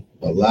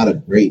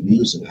great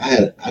music.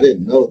 I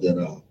didn't know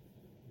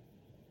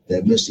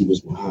that Missy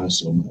was behind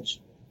so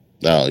much.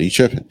 No, you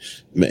tripping.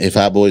 If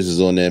Hot Boys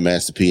is on there,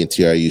 Master P and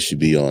TRU should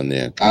be on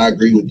there. I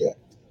agree with that.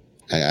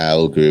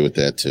 I'll agree with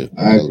that too.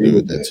 I agree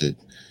with that too.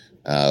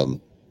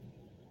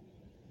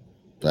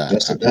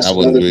 But I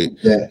wouldn't agree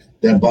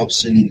that bump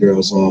City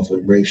Girls off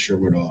and Ray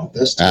Sherman off.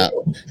 That's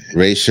terrible.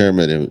 Ray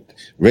Sherman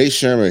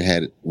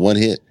had 1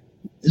 hit.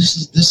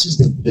 This is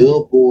the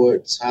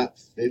Billboard Top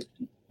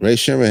 50. Ray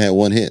Sherman had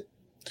 1 hit.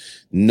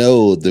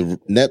 No, the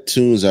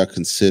Neptunes are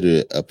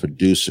considered a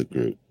producer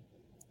group.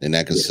 They're not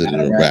Yeah, considered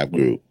not a rap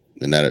group.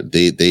 They're not.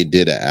 They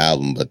did an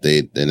album, but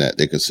they're not.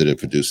 They're considered a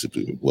producer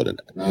group. What a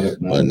Not a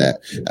More than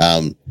rap that.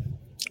 group.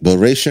 But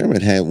Ray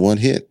Sherman had one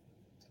hit.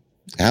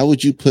 How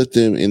would you put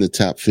them in the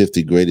top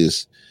 50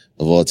 greatest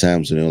of all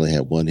times when they only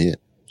had one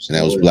hit? And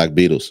that was Black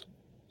Beatles.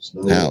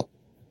 How?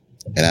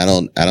 And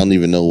I don't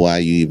even know why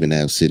you even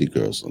have City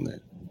Girls on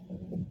there.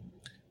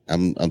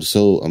 I'm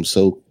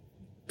so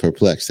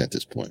perplexed at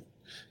this point.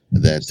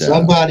 That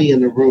somebody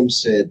in the room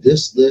said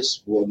this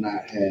list will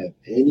not have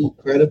any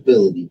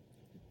credibility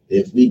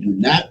if we do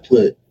not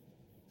put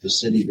the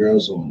City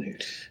Girls on there.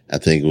 I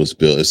think it was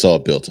built. It's all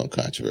built on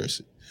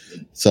controversy.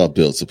 It's all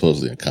built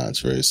supposedly on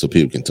controversy, so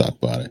people can talk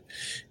about it.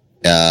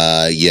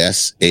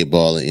 Yes, 8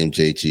 Ball and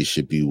MJG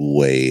should be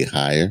way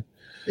higher.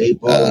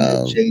 8 Ball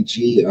and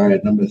MJG are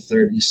at number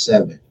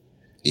 37.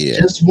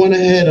 Yeah, just one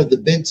ahead of the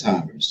big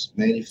timers,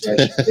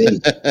 Manufactured Baby,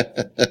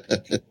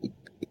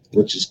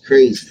 which is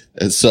crazy.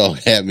 That song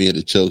had me in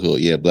the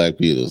chokehold. Yeah, Black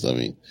Beatles. I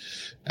mean,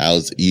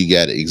 you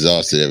got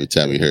exhausted every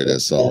time you heard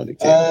that song when it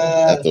came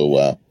out. After a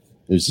while,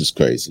 it was just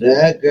crazy.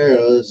 That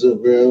girl is a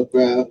real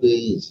crowd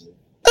pleaser.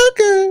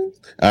 Okay.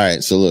 All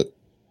right. So look,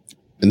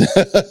 enough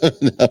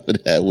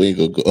of that. We ain't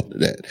gonna go into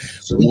that.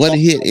 So one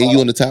hit and you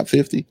on the top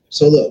 50.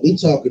 So look, we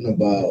talking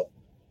about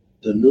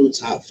the new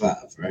top 5,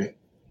 right?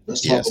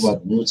 Let's talk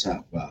about the new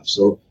top 5.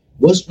 So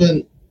what's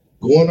been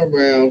going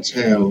around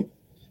town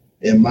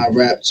in my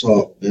rap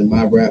talk, in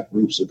my rap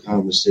groups of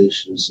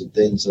conversations and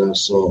things that I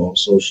saw on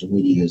social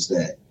media is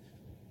that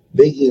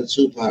Biggie and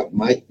Tupac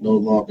might no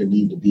longer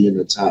need to be in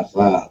the top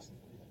 5.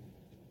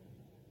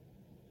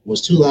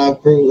 Was 2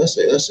 Live Crew? Let's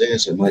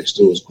answer Mike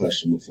Stewart's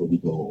question before we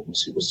go home.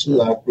 Was 2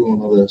 Live Crew on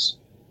the list?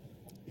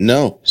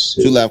 No,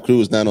 2 Live Crew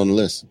was not on the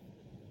list.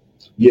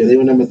 Yeah, they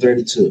were number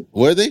 32.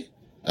 Were they?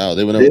 Oh,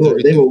 they were number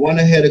 32. They were one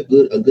ahead of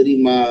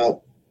Goody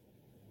Mob,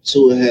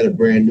 2 ahead of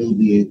Brand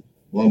Nubian,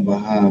 1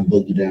 behind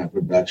Boogie Down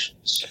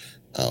Productions.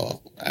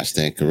 Oh, I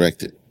stand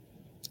corrected.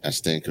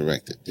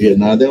 Yeah,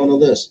 now they're on the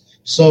list.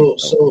 So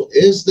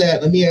is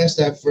that? Let me ask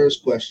that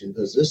first question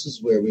because this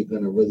is where we're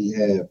gonna really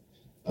have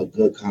a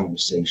good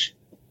conversation.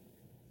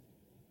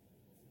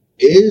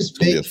 Is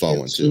Biggie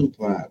and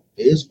Tupac?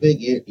 Is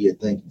Biggie? Yeah,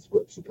 thank you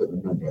for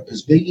putting the number up.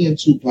 Is Biggie and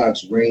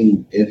Tupac's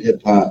reign in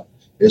hip hop,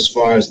 as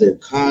far as their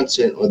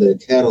content or their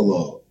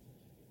catalog,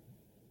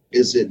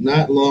 is it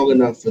not long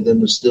enough for them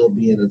to still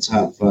be in the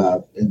top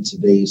 5 in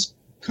today's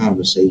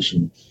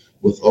conversation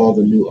with all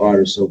the new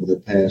artists over the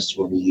past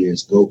 20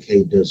 years? Go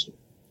K Dizzle.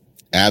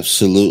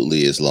 Absolutely,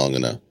 it's long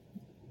enough.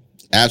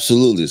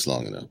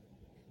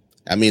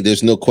 I mean,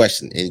 there's no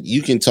question. And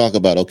you can talk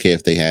about, okay,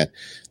 if they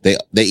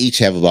each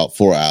have about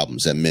 4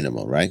 albums at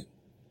minimum, right?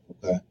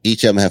 Okay.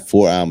 Each of them have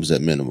 4 albums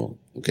at minimum.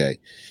 Okay.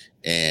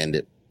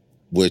 And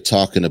we're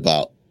talking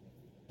about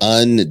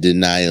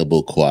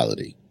undeniable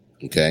quality.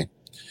 Okay.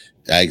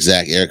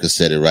 Exactly. Erica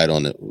said it right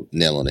on the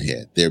nail on the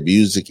head. Their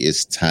music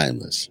is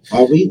timeless.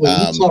 Are we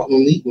when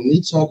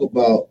we talk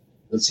about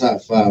the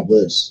top 5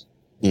 list,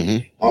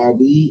 are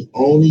we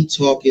only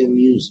talking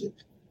music?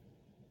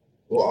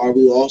 Or are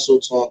we also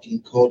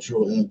talking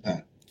cultural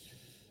impact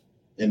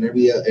and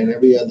every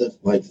other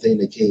like thing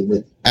that came with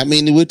it? I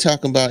mean, we're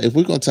talking about, if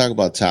we're going to talk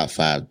about top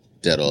 5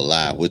 dead or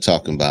alive, we're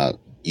talking about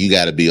you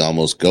got to be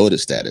almost GOAT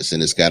status,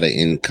 and it's got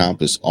to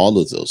encompass all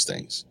of those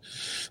things.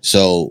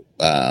 So,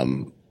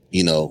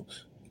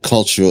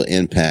 cultural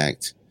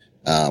impact,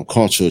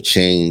 cultural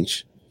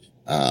change,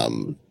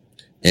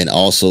 and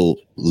also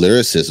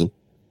lyricism,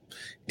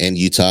 and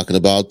you talking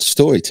about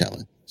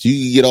storytelling. So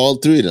you can get all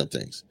 3 of them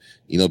things.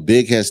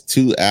 Big has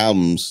 2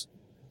 albums,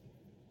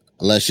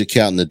 unless you're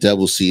counting the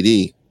double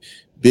CD.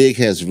 Big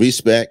has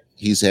Respect.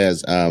 He's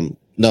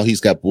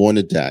got Born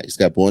to Die. He's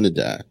got Born to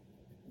Die.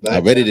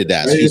 Ready to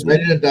Die.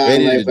 Ready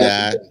to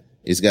Die.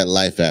 He's got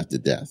Life After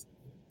Death.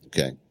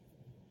 Okay.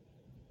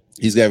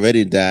 He's got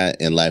Ready to Die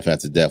and Life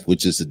After Death,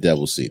 which is the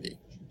double CD.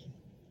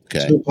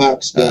 Okay.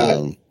 Tupac's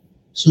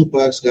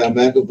got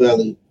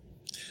Machiavelli.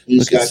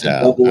 He's got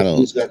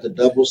the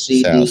double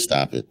CD. Sal,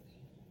 stop it.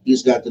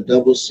 He's got the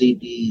double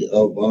CD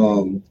of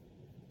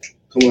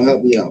come on,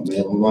 help me out,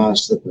 man. I'm mind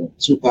slipping.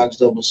 Tupac's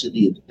double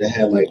CD that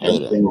had like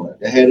everything on it.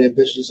 That had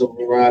Ambitions of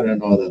a Rider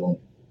and all that on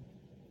it.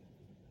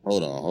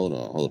 Hold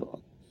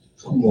on.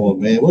 Come on,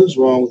 man. What is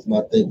wrong with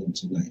my thinking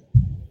tonight?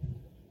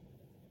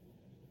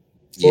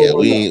 Yeah,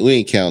 we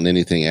ain't counting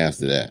anything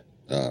after that.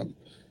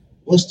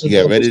 What's the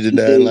you got Ready to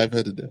Die and Life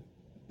After Death?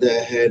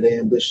 That had the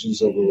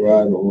Ambitions of a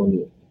Rider on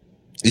it.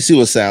 You see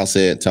what Sal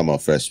said? Talking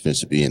about Fresh Prince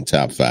to be in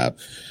top 5.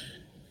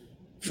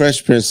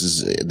 Fresh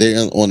Prince they're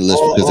on the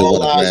list because they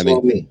won a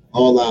Grammy.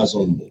 All Eyes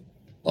on Me.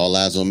 All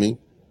Eyes on Me?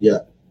 Yeah.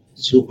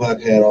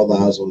 Tupac had All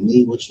Eyes on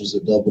Me, which was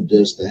a double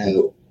disc that had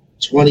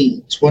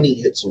 20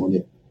 hits on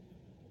it.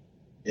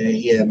 And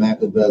he had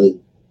Machiavelli.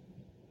 And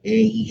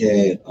he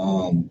had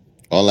All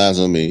Eyes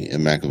on Me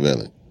and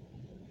Machiavelli.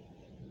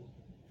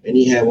 And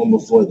he had one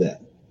before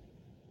that.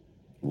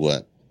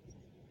 What?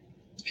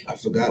 I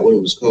forgot what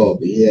it was called,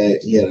 but he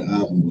had an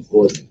album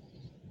before that.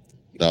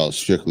 No,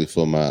 strictly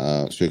for my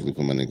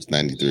niggas,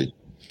 93.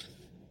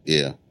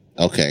 Yeah.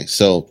 Okay.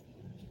 So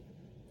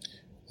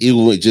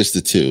even with just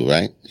the two,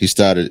 right? He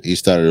started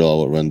it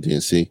all with Run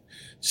DMC.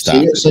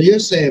 Stop. So you're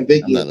saying I'm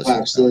Biggie not and listening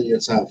Pac to still Pac. in your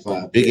top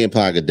five? Biggie and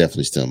Pac are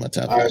definitely still in my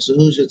top All right, five. so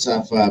who's your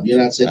top five? You're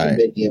not taking All right.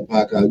 Biggie and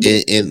Pac out.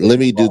 And let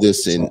me do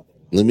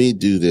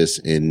this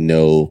in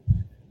no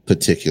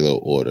particular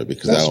order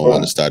because That's I don't fine.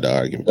 want to start the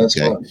argument. That's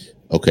okay. fine.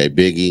 Okay.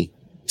 Biggie,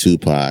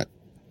 Tupac,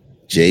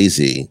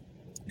 Jay-Z.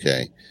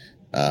 Okay.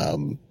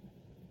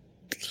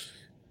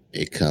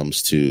 It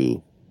comes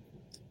to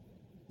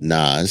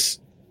Nas.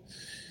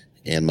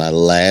 And my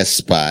last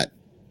spot,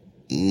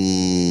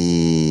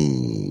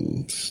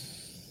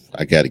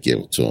 I got to give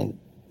it to him.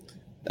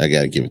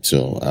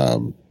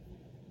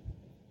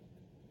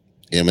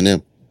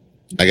 Eminem.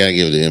 I got to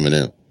give it to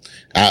Eminem.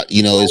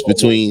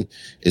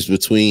 It's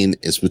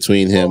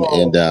between him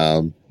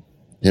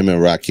and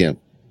Rakim.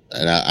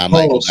 And I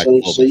might go back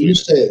and forth so you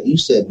between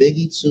said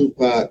Biggie,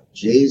 Tupac,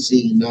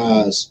 Jay-Z,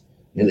 Nas,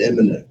 and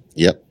Eminem.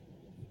 Yep.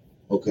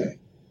 Okay.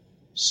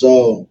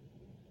 So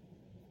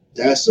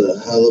that's a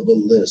hell of a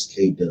list,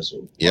 K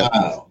Dizzle. Yep.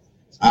 Wow.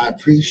 I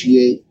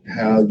appreciate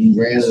how you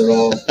ran it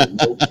off with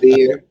no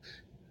fear.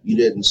 You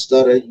didn't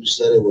stutter. You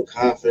said it with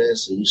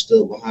confidence, and you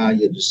stood behind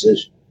your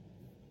decision.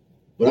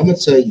 But I'm gonna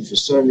tell you, for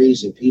some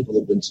reason, people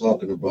have been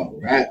talking about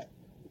rap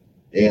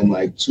and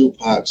like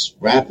Tupac's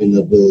rapping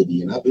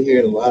ability, and I've been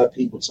hearing a lot of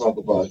people talk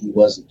about he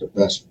wasn't the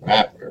best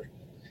rapper.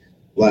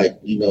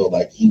 Like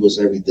like he was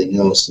everything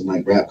else, and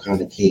like rap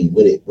kind of came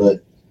with it.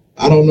 But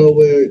I don't know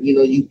where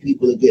you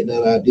people are getting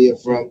that idea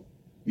from,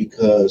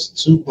 because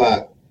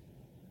Tupac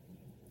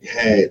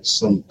had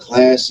some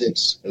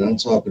classics, and I'm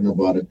talking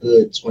about a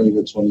good 20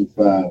 to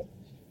 25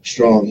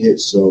 strong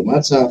hits. So my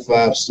top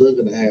five still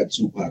gonna have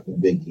Tupac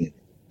and Biggie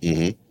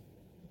in it.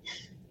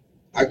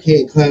 I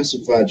can't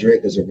classify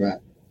Drake as a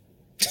rapper.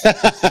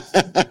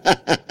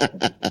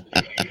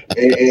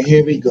 and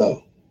here we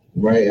go.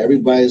 Right?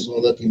 Everybody's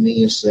gonna look at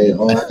me and say,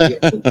 "Oh, I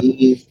can't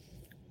believe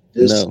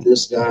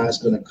this guy's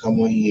gonna come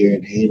on here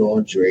and hate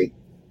on Drake."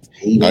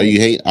 Are you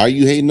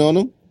hating on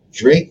him?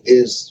 Drake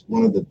is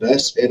one of the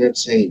best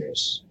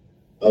entertainers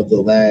of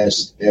the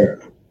last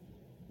era,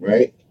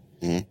 right?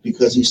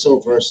 Because he's so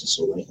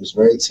versatile. Like, he's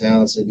very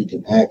talented. He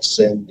can act,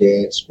 sing,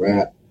 dance,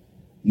 rap.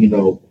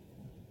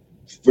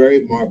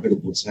 Very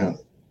marketable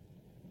talent.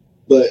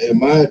 But in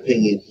my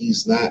opinion,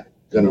 he's not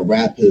gonna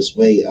rap his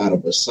way out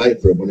of a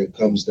cipher when it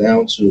comes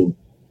down to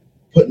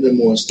putting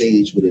him on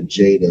stage with a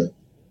Jada,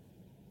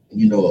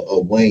 a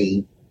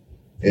Wayne,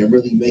 and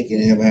really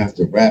making him have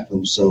to rap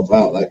himself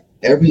out. Like,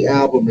 every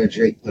album that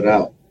Drake put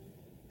out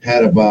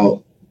had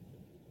about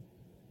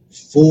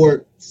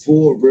four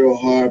real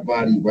hard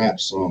body rap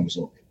songs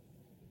on it.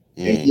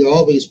 And he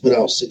always put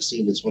out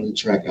 16 to 20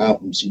 track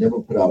albums. He never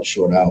put out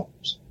short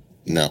albums.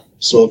 No.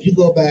 So if you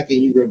go back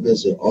and you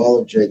revisit all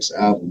of Drake's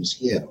albums,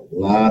 he had a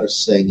lot of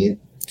singing,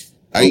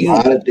 a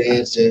lot of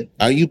dancing.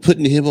 Are you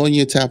putting him on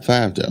your top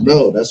five though?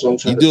 No, that's what I'm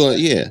trying to say.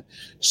 Yeah.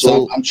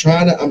 So I'm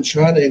trying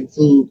to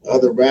include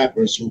other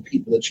rappers who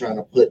people are trying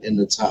to put in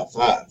the top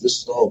five. This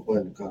is the whole point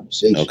of the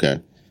conversation.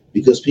 Okay.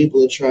 Because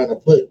people are trying to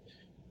put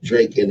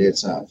Drake in their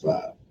top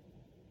five.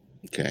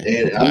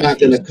 Okay. And I'm not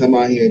going to come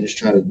out here and just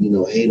try to,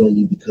 hate on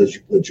you because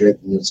you put Drake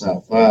in your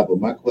top five. But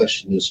my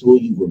question is, who are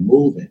you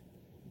removing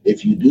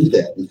if you do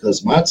that?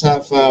 Because my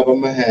top five,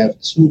 I'm going to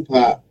have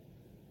Tupac,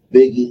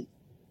 Biggie,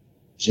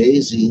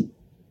 Jay-Z,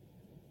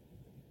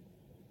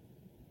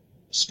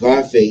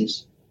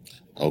 Scarface.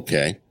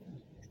 Okay.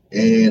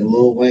 And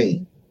Lil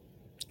Wayne.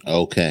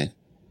 Okay.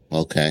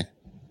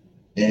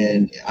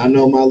 And I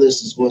know my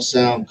list is going to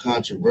sound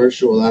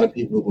controversial. A lot of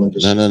people are going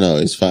to... No.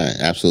 It's fine.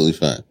 Absolutely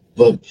fine.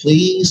 But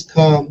please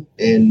come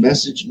and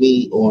message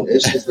me on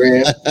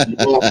Instagram.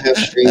 I have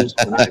streams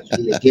on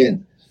IG.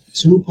 Again,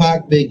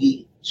 Tupac,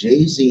 Biggie,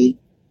 Jay-Z,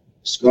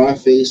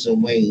 Scarface,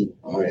 and Wayne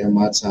are in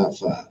my top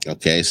five.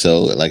 Okay,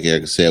 so like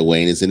Erica said,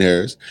 Wayne is in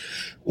hers.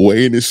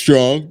 Wayne is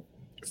strong.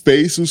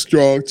 Face was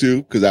strong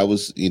too, because I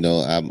was,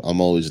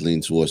 I'm always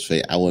leaning towards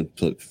Face. I wouldn't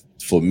put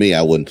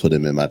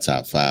him in my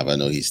top five. I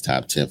know he's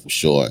top 10 for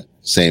sure.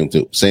 Same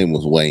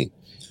with Wayne.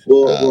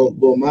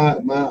 Well, my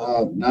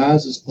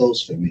Nas is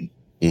close for me.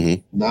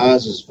 Mm-hmm.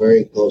 Nas is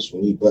very close for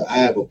me, but I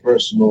have a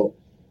personal,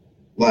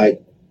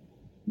 like,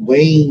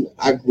 Wayne.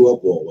 I grew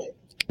up on Wayne.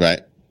 Right.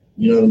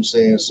 You know what I'm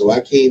saying? So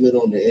I came in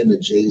on the end of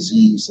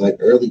Jay-Z's like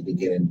early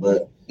beginning,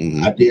 but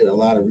I did a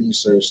lot of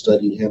research,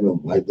 studied him,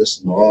 and like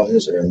listened to all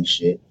his early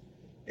shit.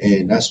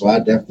 And that's why I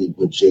definitely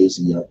put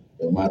Jay-Z up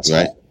in my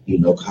top,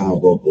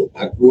 combo. But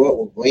I grew up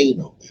with Wayne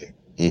on there.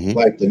 Mm-hmm.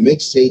 Like the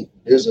mixtape,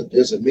 there's a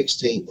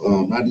mixtape.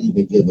 Not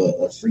even give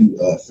a free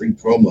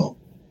promo,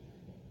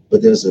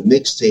 but there's a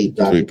mixtape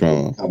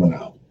documentary coming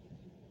out.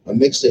 A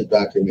mixtape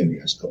documentary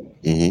that's coming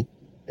out,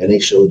 and they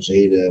show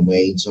Jada and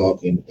Wayne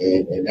talking,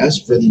 and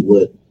that's really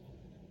what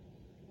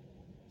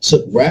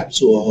took rap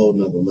to a whole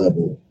nother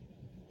level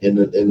in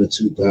the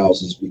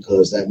 2000s,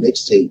 because that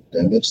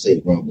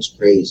mixtape run was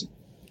crazy.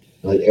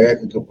 Like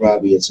Erica could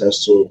probably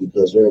attest to it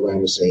because we're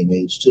around the same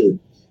age too.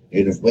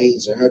 And if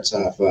Wayne's in her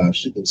top five,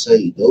 she can tell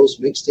you those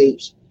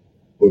mixtapes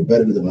were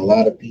better than a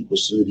lot of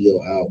people's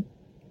studio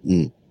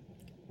album.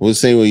 Well, the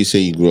same way you say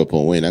you grew up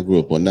on Wayne, I grew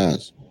up on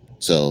Nas.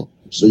 So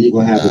you're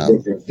gonna have a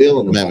different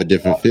feeling. I'm gonna have a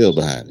different feel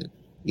behind it.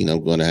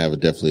 I'm going to have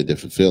definitely a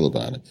different feel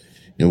about it.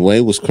 And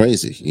Wayne was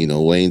crazy.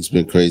 Wayne's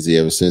been crazy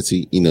ever since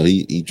he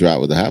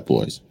dropped with the Hot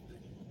Boys,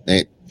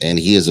 and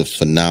he is a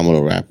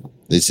phenomenal rapper.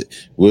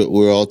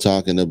 We're all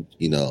talking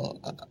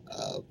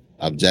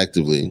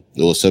objectively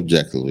or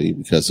subjectively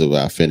because of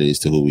our affinities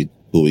to who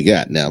we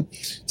got. Now,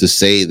 to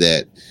say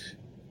that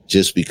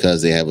just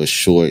because they have a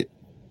short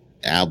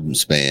album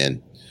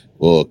span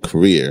or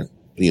career,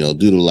 due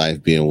to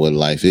life being what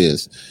life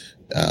is,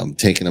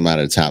 taking them out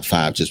of the top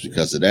 5 just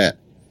because of that,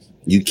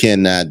 you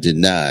cannot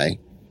deny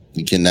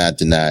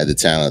the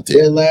talent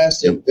there.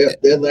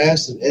 Their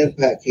lasting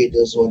impact he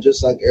does on,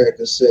 just like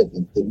Erica said,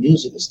 the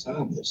music is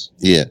timeless.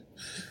 Yeah.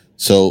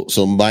 So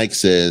Mike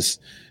says,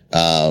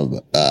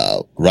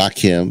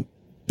 Rakim,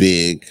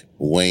 Big,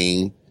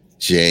 Wayne,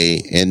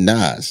 Jay, and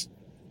Nas.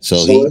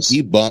 So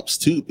he bumps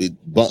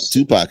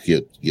Tupac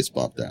gets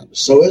bumped out.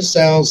 So it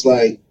sounds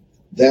like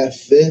that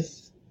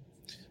fifth.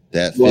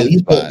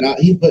 He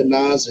put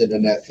Nas in,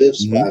 and that fifth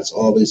spot's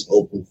always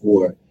open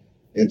for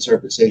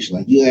interpretation.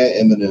 Like you had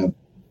Eminem,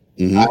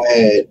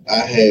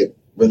 I had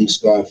really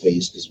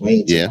Scarface because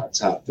Wayne's in my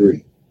top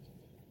 3,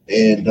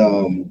 and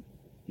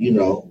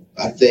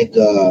I think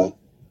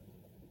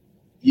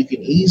you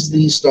can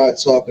easily start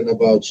talking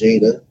about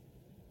Jada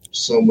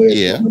somewhere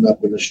coming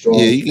up in the strong.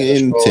 Yeah, you can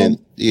in 10.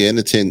 Yeah, in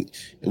the 10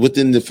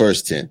 within the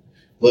first 10.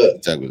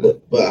 But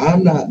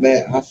I'm not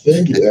mad. I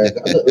feel you, Eric.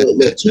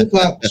 Look,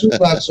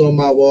 Tupac's on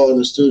my wall in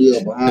the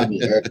studio behind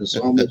me, Eric.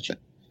 So I'm with you.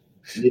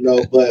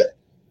 But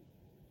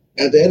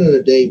at the end of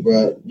the day,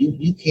 bro,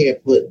 you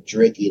can't put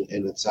Drake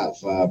in the top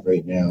 5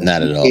 right now.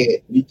 Not at all.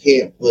 You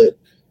can't put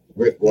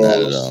Rick Ross.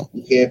 Not at all.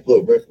 You can't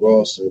put Rick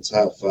Ross in the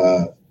top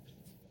 5.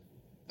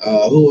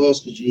 Who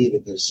else could you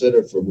even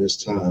consider from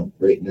this time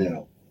right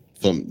now?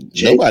 From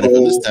nobody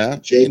from this time.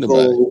 J.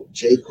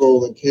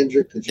 Cole and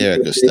Kendrick. Could you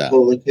Erica, put J.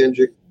 Cole and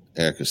Kendrick?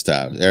 Erica,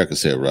 stop. Erica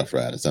said Rough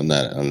Riders. I'm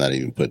not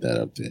even putting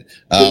that up there.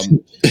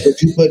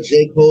 Could you put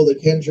J. Cole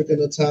and Kendrick in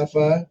the top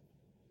 5?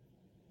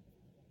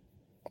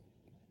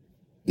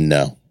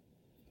 No,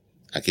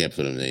 I can't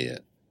put them there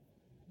yet.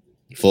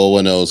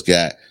 410's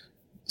got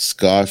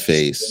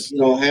Scarface,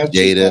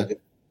 Jada,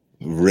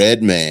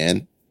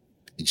 Redman,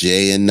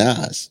 Jay, and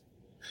Nas.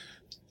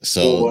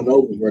 So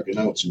 410 was working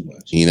out too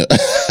much.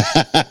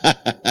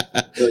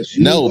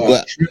 No,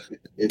 but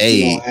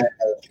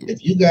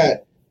if you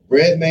got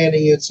Redman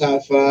in your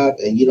top 5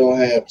 and you don't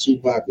have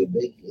Tupac and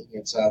Biggie in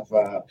your top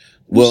 5,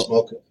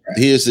 well,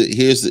 here's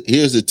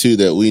the 2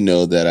 that we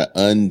know that are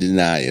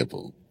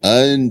undeniable,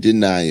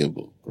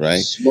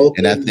 right?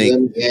 Smoking, and I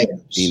think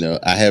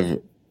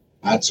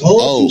I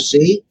told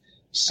you.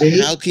 See,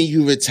 how can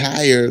you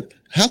retire?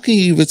 How can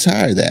you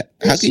retire that?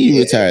 How can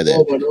you retire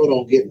that?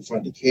 Don't get in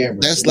front of the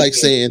camera. That's like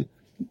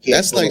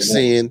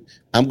saying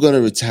I'm going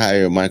to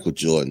retire Michael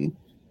Jordan,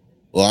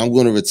 or I'm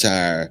going to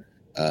retire,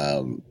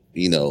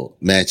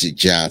 Magic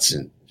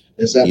Johnson.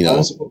 Is that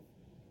possible?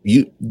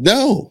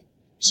 No.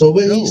 So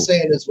what he's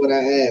saying is what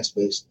I asked,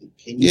 basically.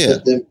 Can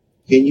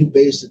you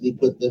basically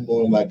put them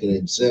on like an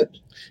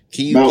exempt?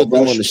 Can you put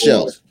them on the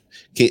shelf?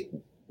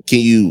 Can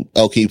you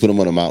put them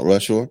on a Mount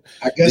Rushmore?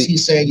 I guess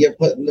he's saying you're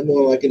putting them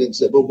on like an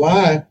exempt. But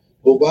why?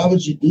 But why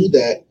would you do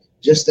that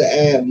just to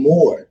add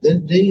more?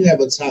 Then you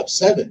have a top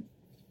 7.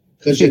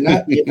 Because you're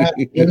not you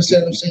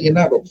understand what I'm saying? You're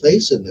not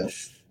replacing them.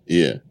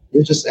 Yeah.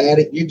 You're just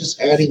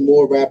adding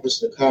more rappers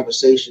to the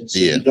conversation so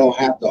you don't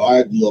have to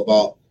argue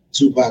about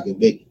Tupac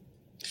and Biggie.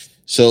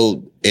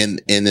 So and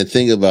the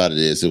thing about it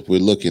is, if we're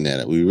looking at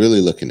it, we're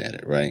really looking at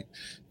it, right?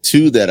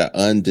 2 that are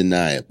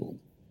undeniable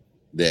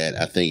that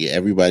I think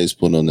everybody's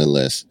putting on their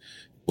list.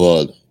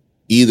 Well,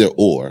 either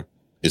or,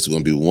 it's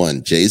going to be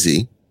 1,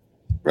 Jay-Z,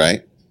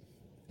 right?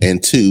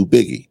 And 2,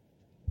 Biggie.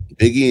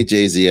 Biggie and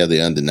Jay-Z are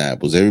the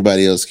undeniables.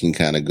 Everybody else can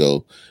kind of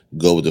go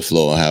with the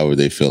flow, however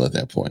they feel at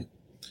that point.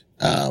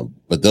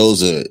 But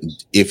those are,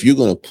 if you're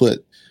going to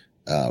put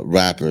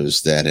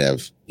rappers that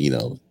have,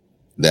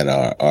 that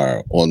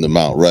are on the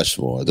Mount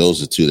Rushmore,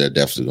 those are 2 that are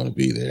definitely going to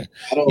be there.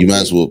 You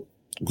might as well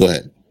go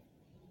ahead.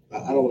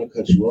 I don't want to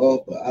cut you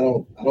off, but I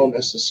don't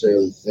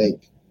necessarily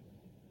think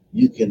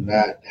you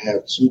cannot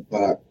have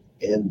Tupac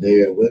in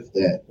there with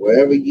that.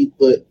 Wherever you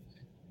put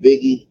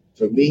Biggie,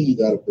 for me, you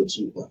got to put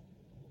Tupac.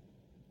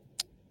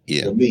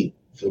 Yeah. For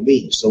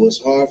me. So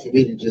it's hard for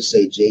me to just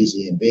say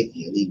Jay-Z and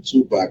Biggie and leave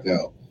Tupac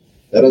out.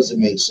 That doesn't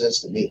make sense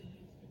to me.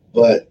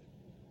 But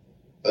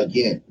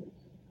again,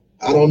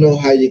 I don't know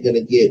how you're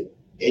gonna get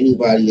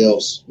anybody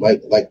else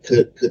like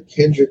could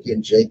Kendrick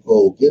and J.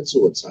 Cole get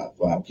to a top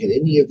 5? Can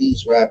any of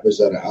these rappers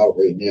that are out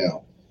right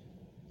now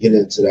get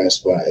into that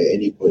spot at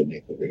any point in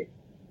their career?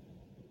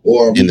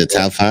 Or in the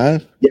top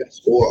 5?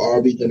 Yes. Or are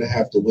we gonna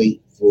have to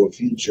wait for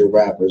future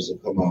rappers to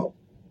come out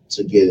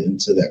to get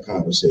into that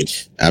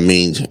conversation? I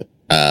mean,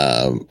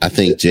 I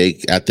think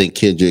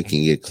Kendrick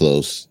can get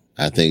close.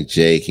 I think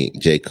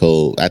J.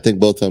 Cole, I think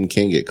both of them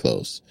can get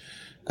close.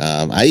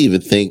 I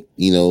even think,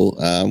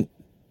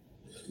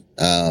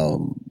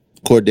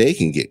 Corday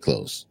can get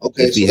close.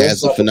 Okay, if he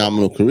has a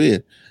phenomenal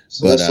career.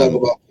 So But let's talk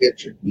about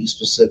Kendrick. Be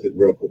specific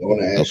real quick. I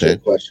want to ask you a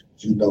okay. question.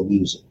 You know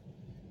music.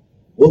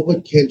 What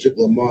would Kendrick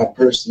Lamar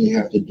personally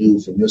have to do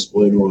from this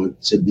point on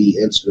to be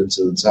entered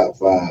into the top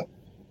five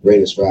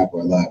greatest rapper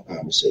alive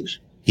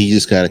conversation? He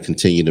just got to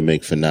continue to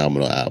make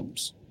phenomenal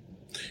albums.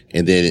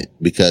 And then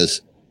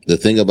because the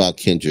thing about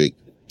Kendrick,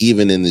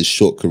 even in this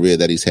short career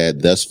that he's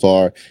had thus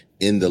far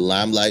in the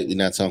limelight, we're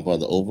not talking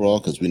about the overall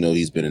because we know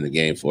he's been in the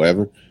game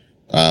forever,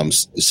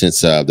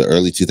 since the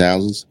early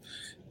 2000s.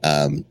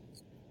 Um,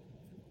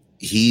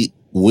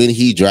 when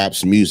he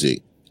drops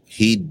music,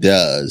 he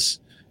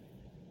does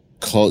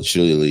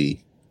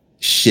culturally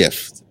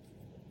shift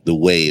the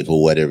wave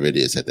or whatever it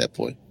is at that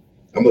point.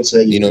 I'm gonna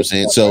tell you. You know what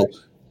I'm saying? So,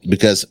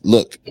 because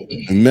look,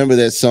 remember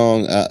that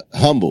song,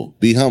 "Humble,"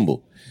 "Be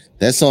Humble."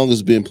 That song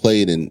has been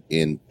played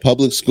in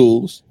public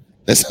schools.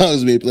 That song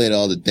has been played at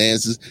all the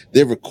dances.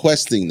 They're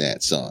requesting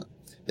that song.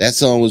 That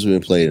song was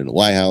being played in the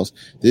White House.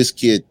 This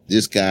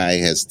guy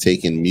has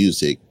taken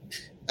music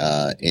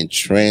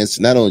and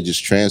not only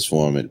just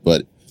transform it,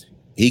 but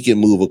he can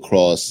move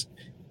across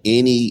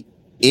any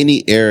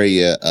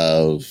area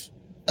of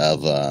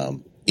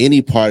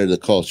any part of the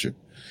culture.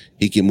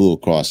 He can move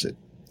across it.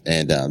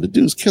 And the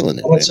dude's killing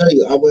it. I'm gonna tell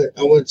you, I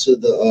went to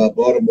the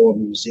Baltimore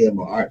Museum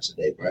of Art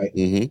today, right?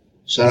 Mm-hmm.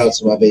 Shout out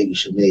to my baby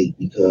Sinead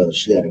because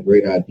she had a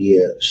great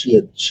idea. She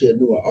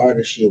knew an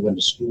artist she had went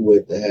to school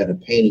with that had a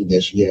painting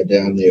that she had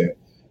down there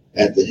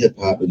at the hip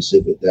hop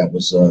exhibit. That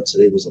was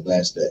today was the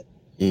last day.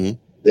 Mm-hmm.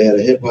 They had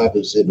a hip hop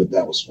exhibit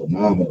that was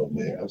phenomenal,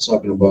 man. I'm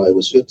talking about it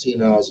was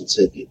 $15 a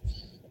ticket,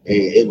 and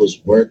it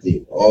was worth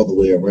it all the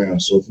way around.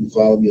 So if you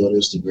follow me on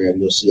Instagram,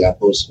 you'll see I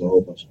posted a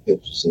whole bunch of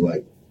pictures of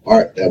like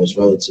art that was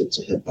relative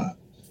to hip hop.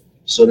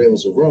 So there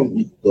was a room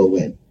you could go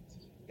in,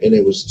 and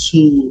there was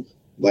two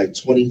like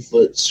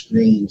 20-foot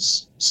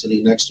screens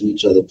sitting next to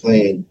each other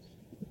playing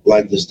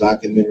like this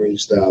documentary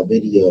style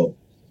video.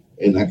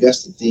 And I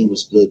guess the theme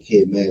was Good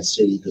Kid, Mad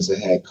City because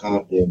it had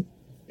Compton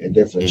and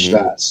different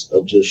shots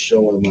of just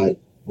showing like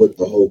what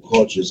the whole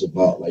culture is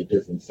about, like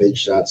different fake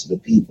shots of the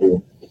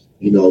people,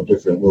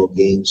 different little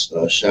games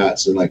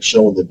shots, and like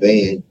showing the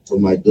band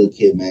from like Good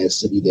Kid, Mad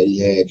City that he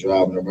had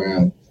driving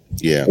around.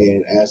 Yeah.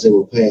 And as they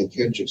were playing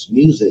Kendrick's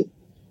music,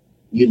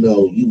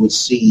 you would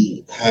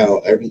see how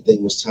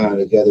everything was tying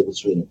together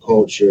between the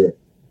culture.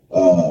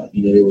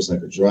 There was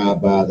like a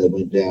drive-by that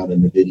went down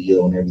in the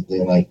video and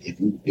everything. Like if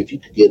you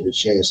could get a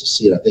chance to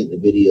see it, I think the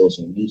video's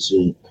on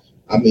YouTube.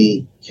 I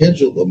mean,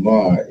 Kendrick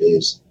Lamar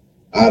is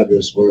out of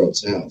this world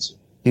talented,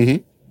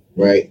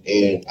 right?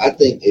 And I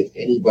think if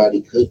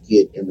anybody could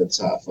get in the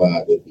top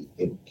five, it'd be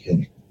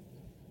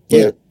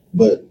Kendrick.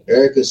 But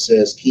Erica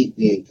says keep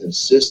being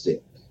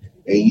consistent,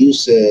 and you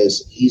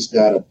says he's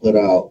got to put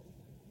out.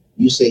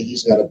 You say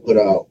he's got to put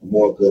out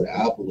more good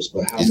albums,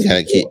 but how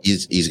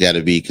he's got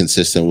to be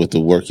consistent with the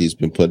work he's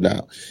been putting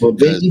out. But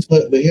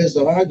here's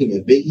the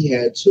argument: Biggie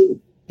had two.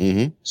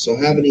 So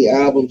how many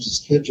albums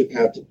does Kendrick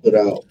have to put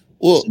out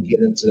to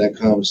get into that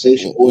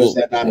conversation, or is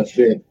that not a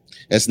fair?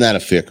 That's not a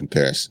fair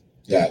comparison.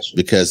 Gotcha.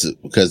 Because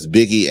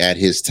Biggie at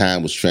his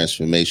time was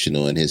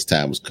transformational and his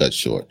time was cut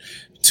short.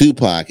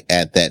 Tupac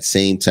at that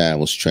same time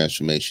was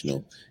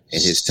transformational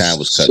and his time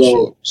was cut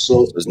short.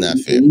 So it's not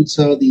fair. When you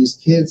tell these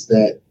kids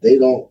that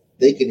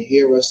they can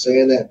hear us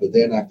saying that, but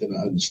they're not going to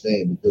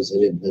understand because they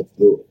didn't live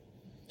through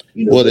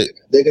it.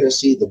 They're going to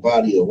see the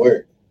body of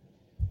work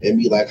and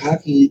be like, how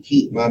can you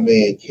keep my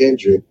man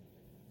Kendrick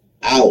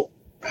out?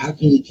 How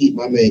can you keep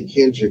my man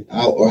Kendrick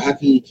out? Or how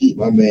can you keep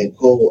my man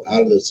Cole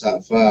out of the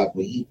top five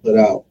when he put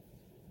out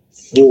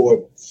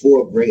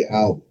four great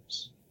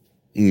albums?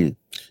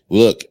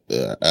 Look,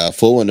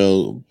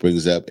 410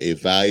 brings up a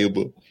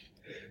valuable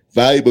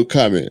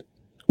comment.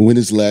 When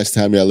is the last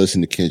time y'all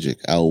listened to Kendrick?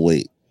 I'll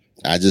wait.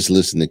 I just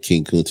listened to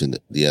King Kunta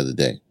the other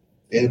day.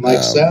 And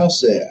like Sal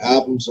said,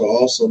 albums are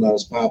also not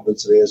as popular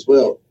today as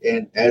well.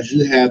 And as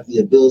you have the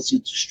ability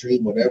to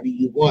stream whatever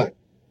you want,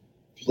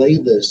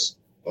 playlists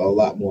are a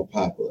lot more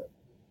popular.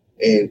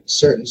 And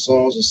certain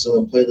songs are still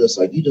in playlists.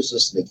 Like you just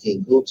listen to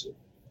King Kunta.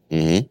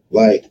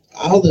 Like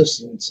I'll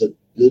listen to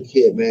Good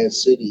Kid, Mad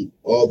City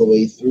all the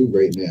way through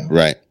right now.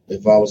 Right.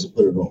 If I was to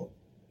put it on.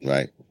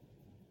 Right.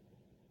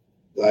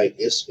 Like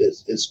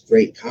it's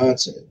great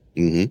content.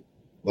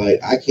 Like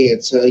I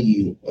can't tell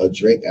you a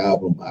Drake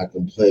album I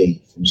can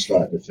play from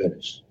start to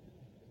finish.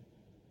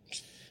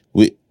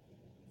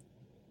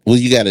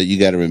 You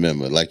gotta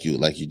remember, like you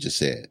just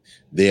said,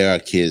 there are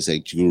kids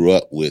that grew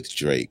up with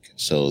Drake,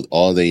 so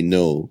all they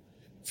know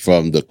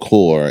from the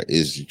core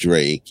is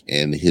Drake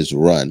and his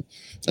run,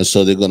 and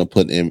so they're gonna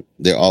put in.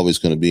 They're always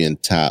gonna be in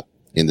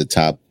the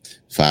top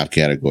 5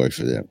 category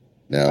for them.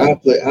 Now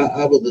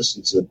I would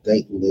listen to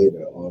Thank You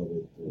Later all the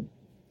way through.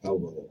 I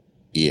would.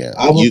 Yeah,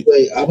 I would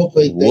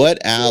play.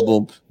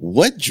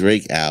 What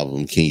Drake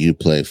album can you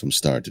play from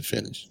start to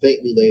finish?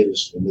 Thank Me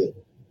Later's for me.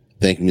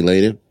 Thank Me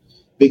Later,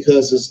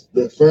 because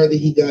the further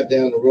he got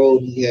down the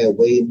road, he had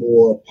way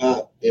more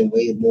pop and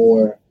way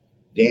more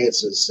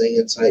dance and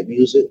singing type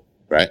music.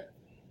 Right,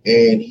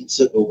 and he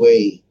took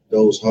away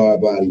those hard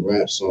body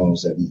rap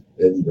songs that he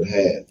would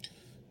have.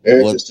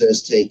 Erica What?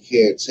 says Take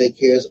Care. Take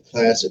Care is a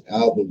classic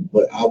album,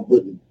 but I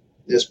wouldn't.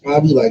 There's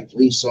probably like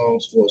 3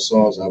 songs, 4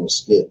 songs I would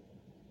skip.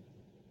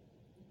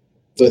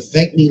 But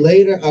Thank Me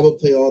Later, I would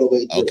play all the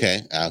way through. I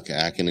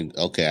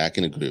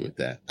can agree with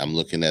that. I'm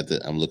looking at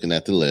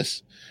the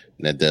list,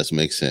 and that does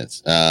make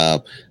sense.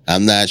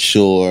 I'm not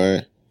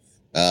sure.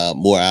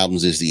 More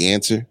albums is the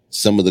answer.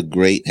 Some of the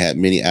great had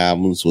many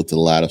albums with a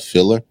lot of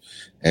filler,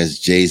 as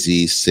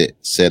Jay-Z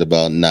said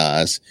about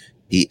Nas.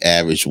 He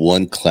averaged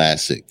one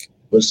classic.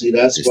 But see,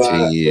 that's It's 10 why.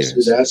 But see,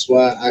 years. that's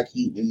why I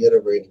keep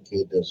reiterating,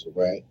 Kid Dizzle,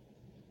 right?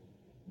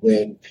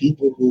 When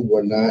people who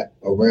were not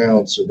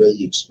around to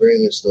really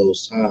experience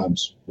those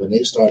times, when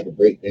they start to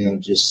break down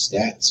just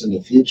stats in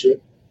the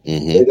future,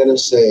 they're gonna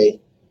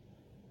say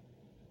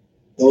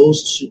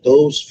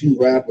those few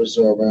rappers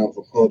are around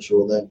for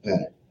cultural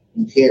impact.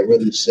 You can't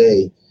really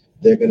say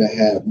they're gonna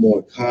have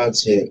more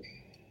content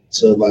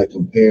to like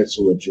compare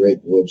to a Drake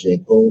or a J.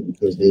 Cole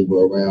because they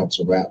were around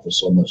to rap for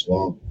so much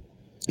longer.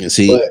 And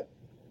see,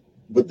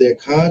 But their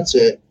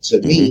content to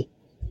me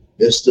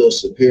is still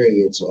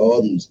superior to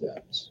all these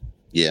guys.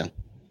 yeah,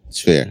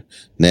 it's fair.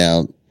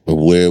 Now,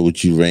 where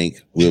would y'all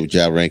rank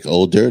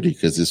Old Dirty?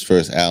 Because his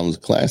first album's a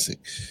classic.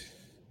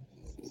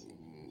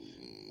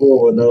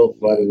 Oh no,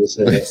 funny as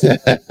hell.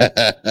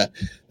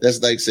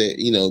 That's like saying,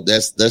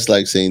 that's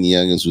like saying the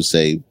youngins would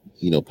say,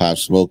 Pop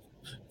Smoke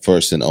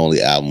first and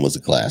only album was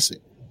a classic.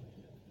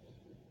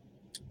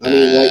 I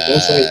mean, like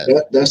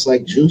that's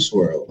like Juice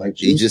WRLD. Like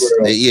Juice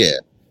WRLD. Yeah.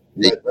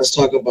 Like, let's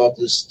talk about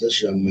this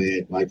young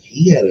man. Like,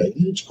 he had a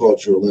huge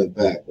cultural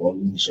impact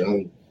on these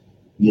young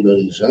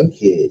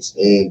kids,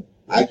 and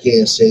I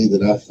can't say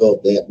that I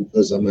felt that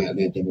because I'm not in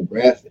that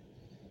demographic.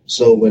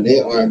 So when they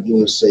argue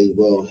and say,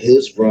 well,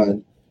 his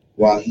run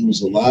while he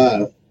was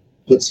alive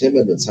puts him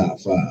in the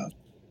top 5.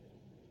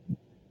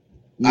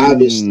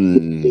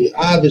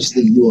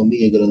 Obviously, you and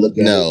me are gonna look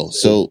at it. No,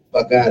 so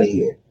fuck out of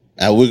here.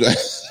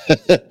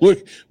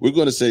 We're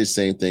going to say the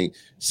same thing.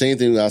 Same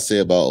thing I'll say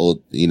about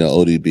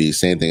ODB.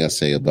 Same thing I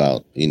say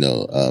about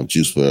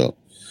Juice WRLD.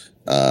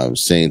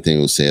 Same thing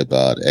we'll say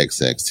about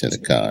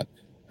XX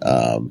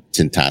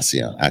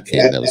Tentacion. I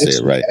can't never say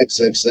it right.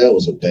 XXL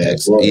was a bad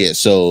boy. Yeah.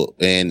 So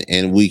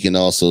and we can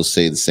also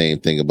say the same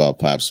thing about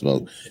Pop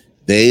Smoke.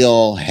 They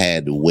all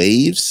had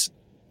waves.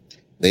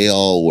 They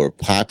all were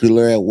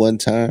popular at one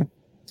time,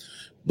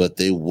 but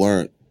they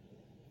weren't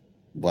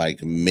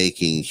like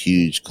making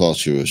huge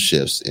cultural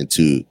shifts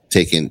into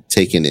taking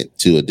it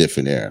to a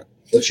different era.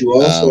 But you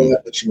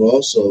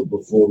also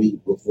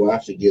before I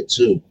forget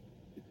too,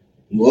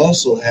 you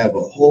also have a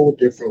whole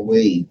different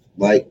wave.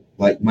 Like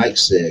Mike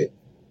said,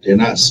 they're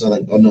not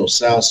selling. Oh no,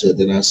 Sal said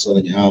they're not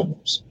selling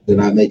albums. They're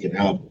not making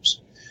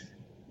albums.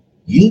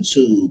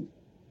 YouTube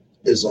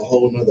is a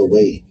whole nother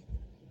wave.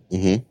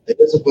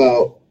 There's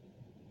about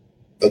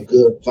a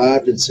good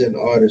 5 to 10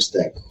 artists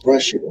that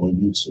crush it on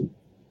YouTube.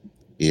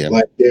 Yeah,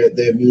 like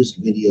their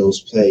music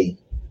videos play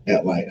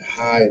at like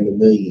high in the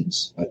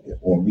millions, like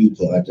on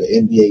replay. Like the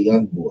NBA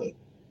YoungBoy,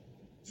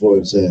 for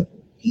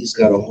example, he's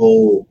got a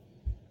whole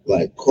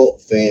like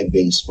cult fan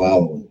base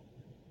following.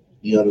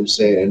 You know what I'm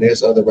saying? And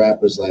there's other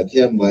rappers like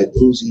him, like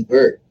Uzi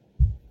Vert.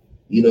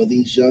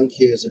 These young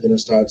kids are gonna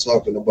start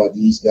talking about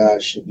these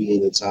guys should be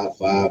in the top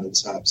 5 and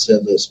top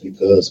 10 list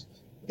because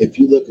if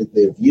you look at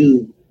their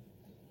view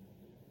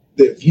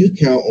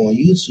count on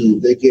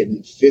YouTube, they're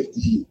getting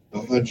 50,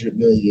 100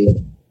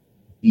 million.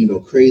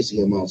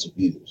 Crazy amounts of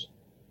views.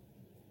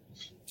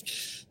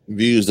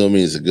 Views don't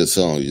mean it's a good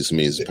song. It just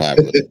means it's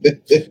popular.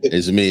 It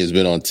just means it's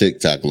been on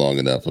TikTok long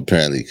enough,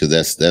 apparently, because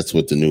that's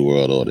what the new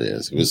world order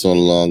is. If it's on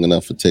long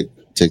enough for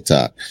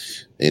TikTok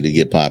and to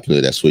get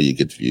popular, that's where you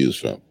get the views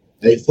from.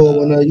 Hey,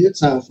 410, your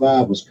top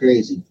 5 was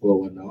crazy,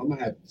 410. I'm going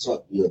to have to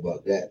talk to you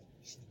about that.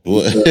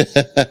 What?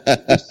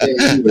 He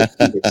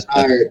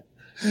retired.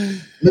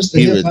 Mr.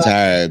 He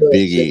retired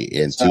Biggie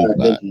and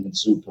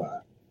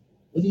Tupac.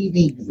 What do you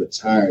mean you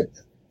retired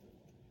them?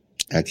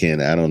 I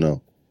don't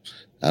know.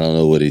 I don't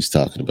know what he's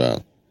talking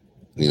about.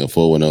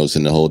 410 is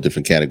in a whole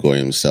different category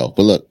himself.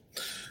 But look,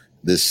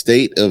 the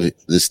state of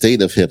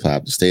hip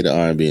hop, the state of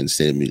R&B, and the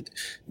state of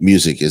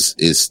music is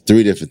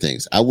 3 different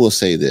things. I will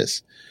say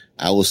this.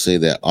 I will say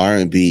that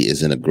R&B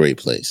is in a great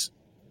place.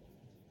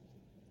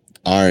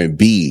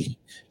 R&B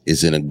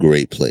is in a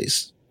great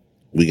place.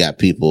 We got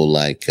people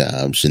like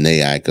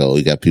Shanae Aiko.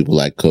 We got people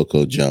like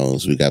Coco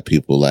Jones. We got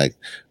people like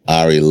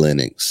Ari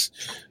Lennox.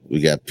 We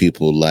got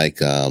people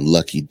like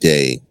Lucky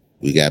Day.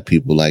 We got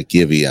people like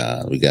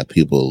Giveon. We got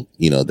people,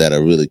 that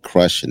are really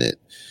crushing it,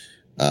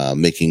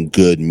 making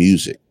good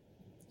music.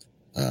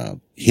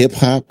 Hip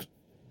hop,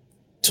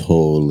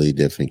 totally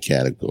different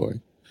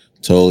category.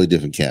 Totally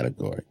different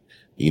category.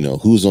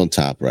 Who's on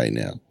top right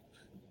now?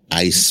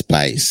 Ice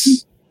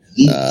Spice.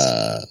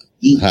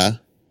 Yeet.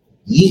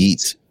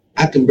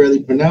 I can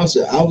barely pronounce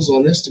it. I was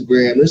on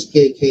Instagram. This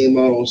kid came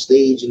out on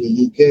stage in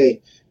the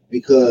UK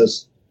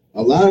because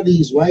a lot of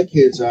these white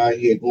kids are out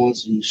here going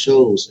to these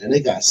shows and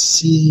they got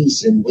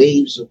seas and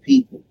waves of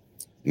people.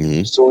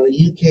 So in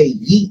the UK,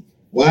 Yeet,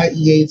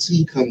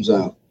 Y-E-A-T comes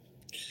out.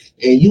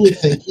 And you would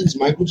think he's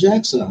Michael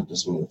Jackson out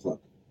this motherfucker.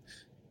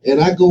 And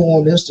I go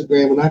on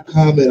Instagram and I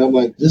comment. I'm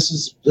like,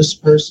 this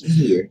person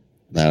here.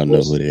 I don't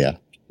know who they are.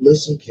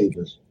 Listen,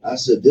 Capers. I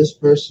said this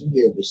person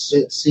here was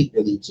sent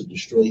secretly to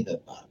destroy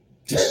hip hop.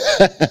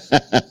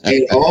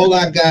 And all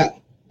I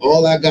got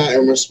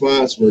in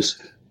response was,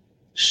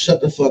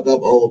 "Shut the fuck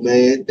up, old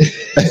man.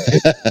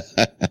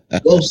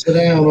 Go sit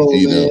down, old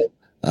man."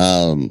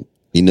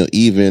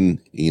 Even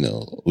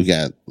we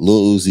got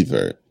Lil Uzi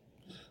Vert,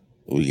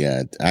 we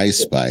got Ice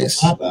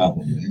Spice,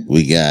 Album,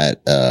 we got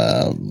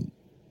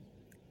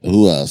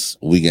who else?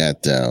 We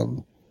got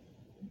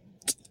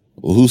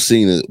who's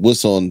seen it?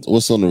 What's on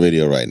the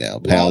radio right now?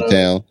 Pound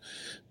Town.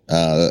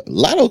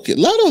 Lotto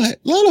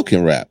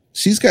can rap.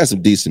 She's got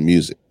some decent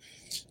music.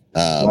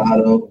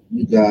 Lotto,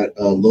 you got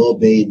Lil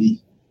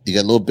Baby. You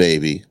got Lil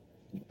Baby.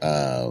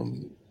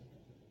 Who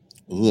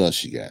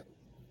else you got?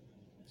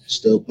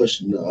 Still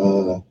pushing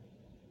the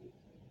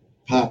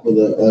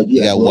popular.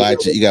 You got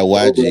YG. You got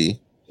YG.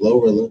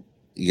 Glorilla.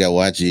 You got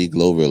YG.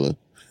 Glorilla.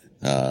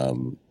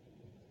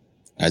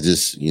 I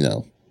just,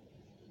 I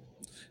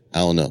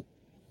don't know.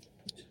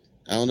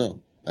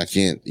 I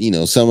can't.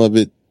 Some of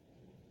it,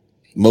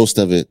 most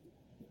of it,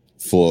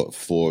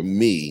 for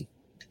me,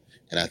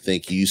 and I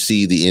think you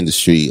see the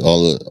industry,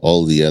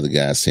 all of the other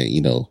guys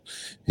saying,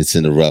 it's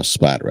in a rough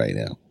spot right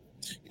now,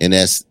 and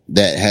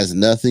that has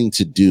nothing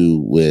to do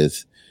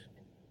with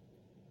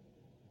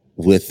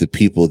the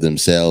people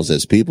themselves.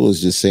 As people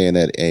is just saying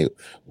that, hey,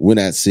 we're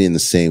not seeing the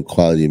same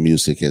quality of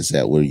music as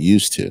that we're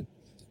used to.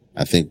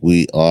 I think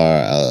we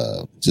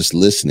are just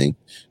listening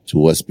to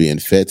what's being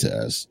fed to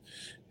us,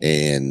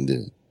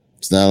 and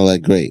it's not all that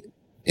great.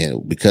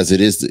 And because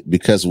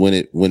when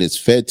it's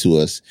fed to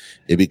us,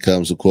 it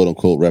becomes a quote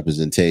unquote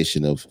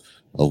representation of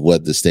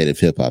what the state of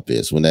hip hop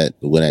is. When that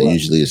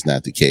usually is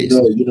not the case.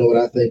 You know what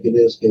I think it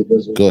is,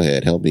 K-Bizzle? Go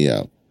ahead, help me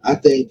out. I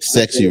think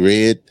Sexy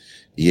Red.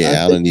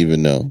 Yeah, I don't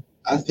even know.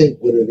 I think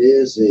what it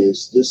is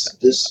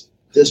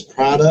this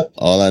product.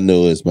 All I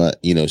know is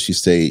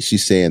she's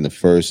saying the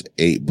first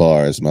 8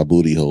 bars, my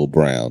booty hole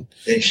brown,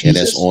 and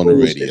that's on the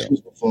radio. She's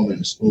performing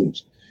in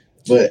schools.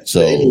 But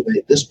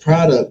anyway, this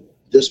product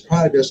that's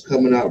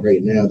coming out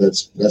right now,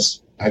 that's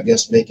I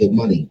guess making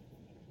money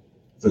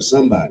for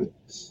somebody,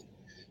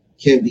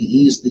 can be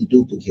easily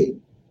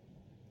duplicated.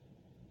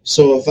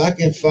 So if I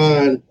can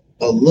find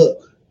a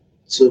look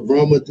to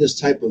run with this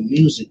type of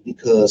music,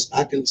 because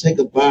I can take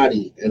a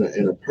body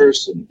and a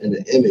person and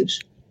an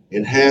image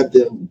and have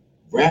them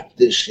rap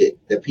this shit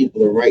that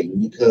people are writing,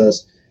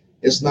 because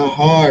it's not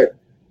hard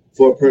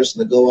for a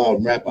person to go out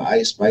and rap an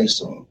Ice Spice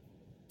song.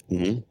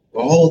 Mm-hmm.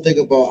 The whole thing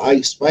about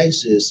Ice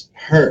Spice is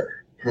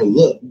her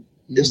look.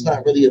 It's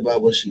not really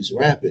about what she's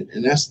rapping.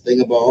 And that's the thing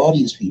about all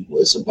these people.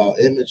 It's about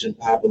image and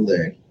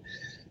popularity.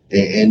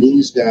 And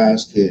these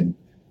guys can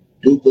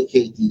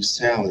duplicate these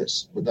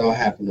talents without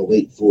having to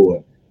wait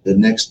for the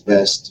next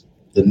best,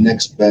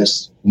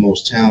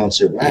 most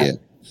talented rapper. Yeah.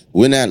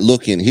 We're not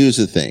looking. Here's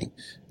the thing.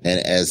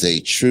 And as a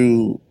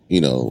true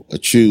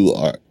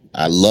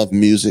I love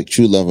music,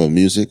 true lover of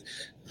music,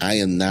 I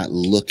am not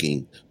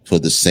looking for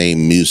the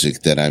same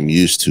music that I'm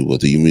used to or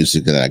the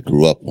music that I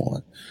grew up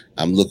on.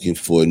 I'm looking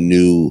for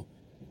new,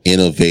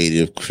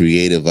 innovative,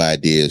 creative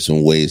ideas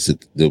and ways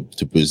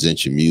to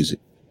present your music.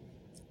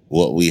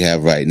 What we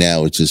have right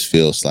now, it just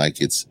feels like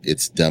it's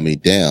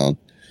dummied down.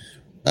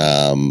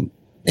 And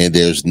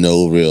there's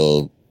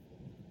no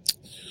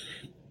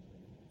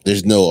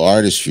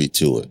artistry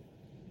to it.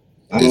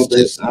 I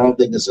don't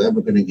think it's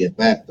ever going to get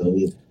back though.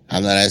 Either.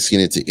 I'm not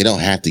asking it don't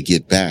have to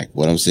get back.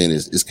 What I'm saying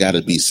is it's got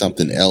to be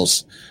something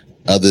else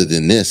other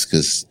than this,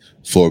 because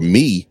for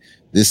me,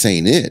 this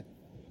ain't it.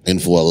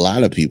 And for a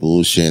lot of people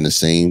who are sharing the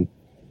same,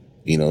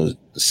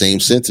 same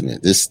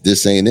sentiment,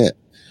 this ain't it.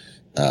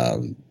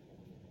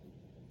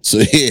 So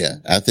yeah,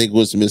 I think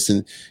what's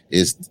missing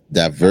is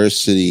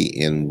diversity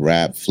in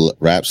rap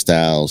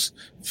styles,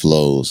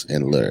 flows,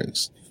 and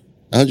lyrics.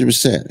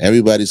 100%.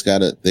 Everybody's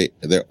got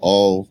they're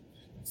all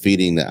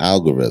feeding the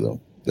algorithm.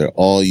 They're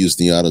all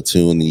using the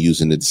auto-tune and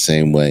using it the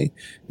same way,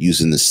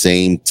 using the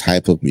same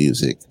type of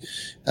music.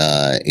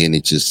 And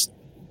you just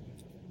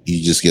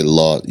get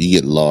lost.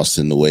 You get lost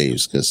in the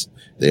waves because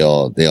they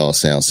all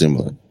sound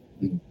similar.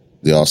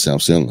 They all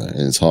sound similar,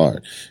 and it's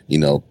hard.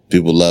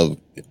 People love,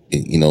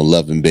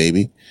 loving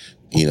Baby.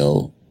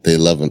 They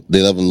loving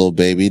Lil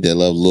Baby. They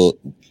love Lil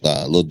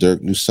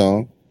Durk new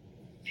song,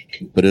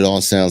 but it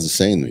all sounds the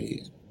same to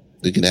me.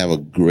 You can have a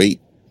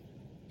great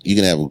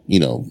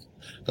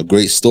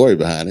story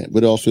behind it,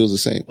 but it all feels the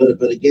same.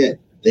 But again,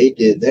 they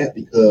did that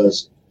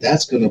because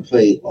that's gonna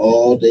play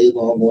all day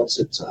long on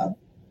TikTok.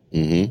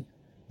 Mm-hmm.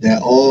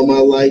 That All My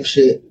Life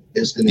shit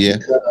is gonna be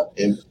cut up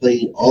and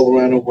played all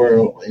around the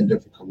world in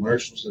different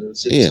commercials and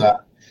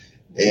TikTok,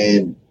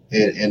 and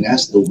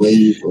that's the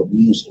wave of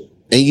music.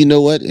 And you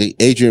know what?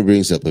 Adrian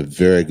brings up a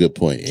very good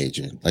point,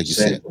 Adrian. Like you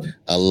said,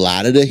 a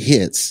lot of the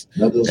hits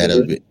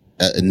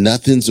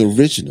nothing's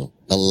original.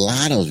 A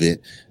lot of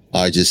it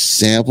are just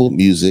sampled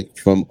music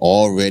from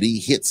already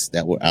hits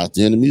that were out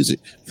there in the music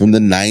from the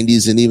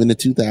 90s and even the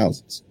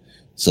 2000s.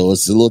 So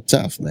it's a little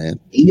tough, man.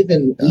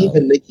 Even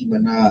Nicki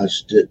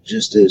Minaj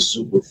just did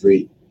Super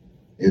Freak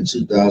in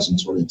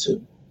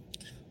 2022.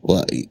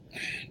 Well,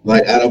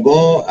 Like out of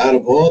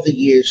all the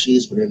years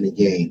she's been in the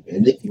game,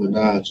 and Nicki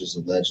Minaj is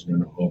a legend in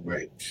her own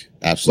right.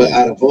 absolutely. But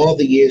out of all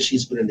the years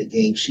she's been in the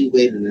game, she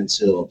waited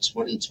until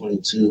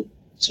 2022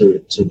 to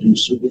do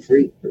Super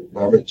Freak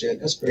by Rick James.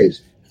 That's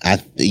crazy.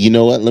 You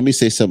know what? Let me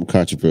say something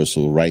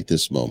controversial right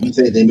this moment. You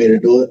think they made her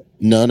do it?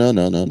 No. I'm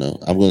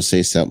going to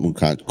say something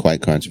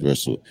quite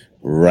controversial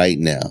right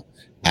now.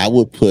 I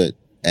would put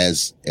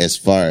as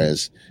far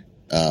as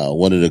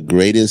one of the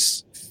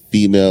greatest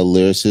female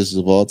lyricists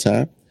of all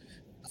time.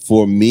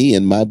 For me,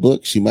 in my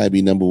book, she might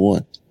be number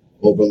one.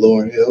 Over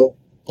Lauryn Hill?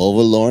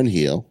 Over Lauryn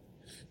Hill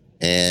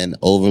and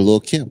over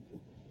Lil' Kim.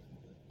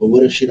 But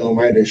what if she don't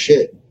write her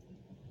shit?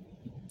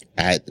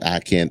 I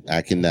can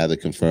neither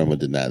confirm or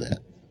deny that.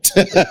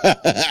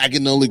 I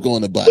can only go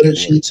on the body. What if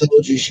she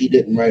told you she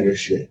didn't write her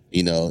shit?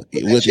 You know,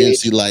 with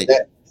MC Light.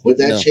 Would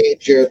that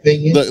change your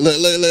opinion?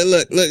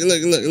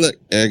 Look.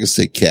 Erica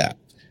said cap.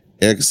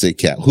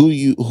 Who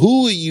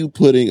are you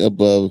putting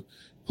above?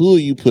 Who are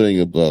you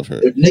putting above her?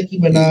 If Nicki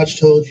Minaj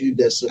told you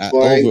that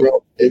Safari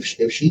wrote,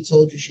 if she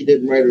told you she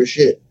didn't write her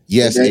shit,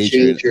 yes, would that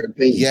Adrian. change your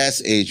opinion?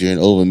 Yes, Adrian,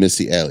 over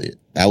Missy Elliott.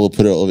 I will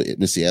put her over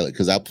Missy Elliott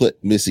because I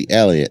put Missy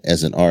Elliott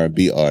as an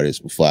R&B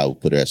artist before I would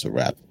put her as a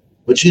rapper.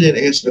 But you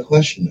didn't answer the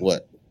question.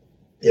 What?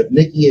 If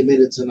Nicki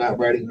admitted to not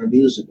writing her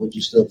music, would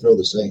you still feel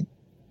the same?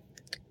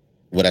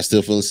 Would I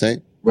still feel the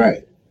same?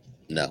 Right.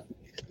 No.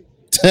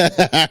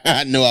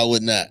 No, I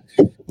would not.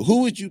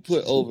 Who would you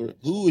put over?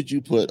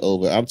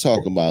 I'm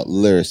talking about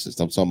lyricists.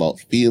 I'm talking about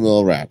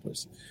female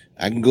rappers.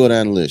 I can go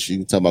down the list. You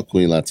can talk about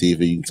Queen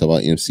Latifah. You can talk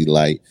about MC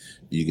Light.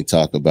 You can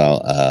talk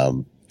about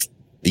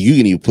you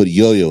can even put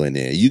Yo-Yo in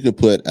there. You can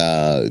put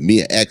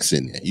Mia X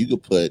in there. You can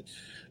put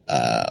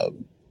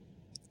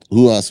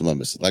who else am I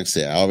missing? Like I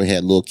said, I already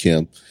had Lil'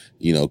 Kim.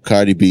 You know,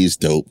 Cardi B is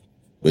dope,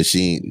 but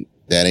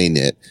that ain't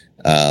it.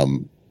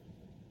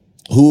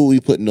 Who are we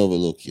putting over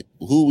Lil' Kim?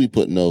 Who are we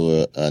putting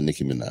over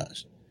Nicki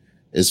Minaj?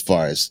 As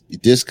far as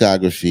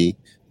discography,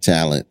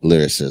 talent,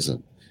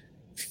 lyricism,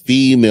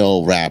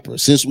 female rapper.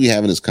 Since we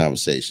having this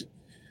conversation,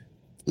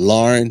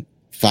 Lauren,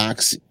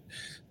 Foxy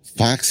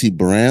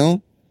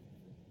Brown,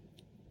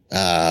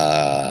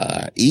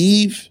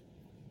 Eve.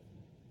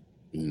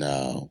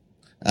 No,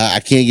 I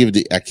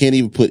can't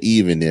even put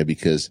Eve in there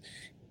because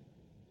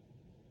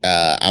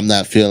I'm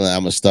not feeling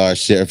I'm a star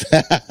sheriff.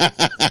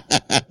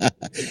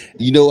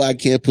 You know why I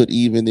can't put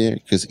Eve in there?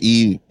 Because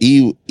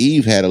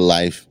Eve had a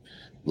life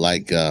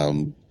like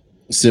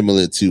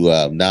similar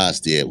to Nas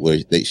did, where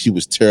she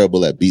was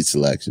terrible at beat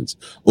selections,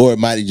 or it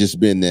might have just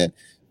been that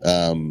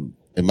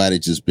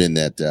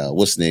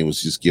what's the name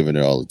was just giving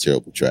her all the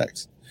terrible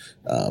tracks.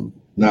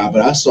 Nah,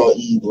 but I saw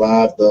Eve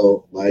live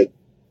though, like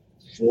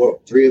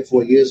 3 or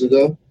 4 years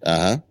ago.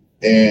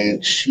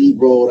 And she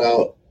rolled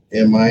out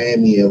in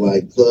Miami at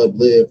like Club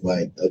Live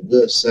like a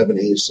good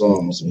 7-8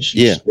 songs, and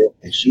she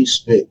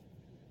spit.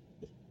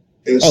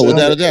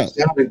 Without a doubt, it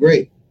sounded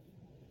great.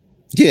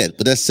 Yeah,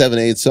 but that's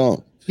 7-8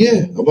 songs.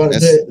 Yeah, about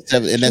that.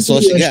 7, and that's all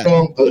she got.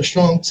 A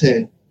strong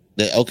 10.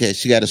 Okay,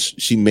 she got a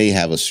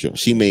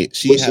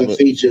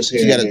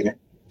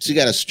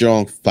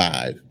strong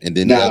 5, and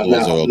then now,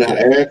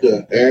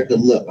 Erica,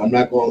 look, I'm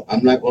not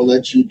gonna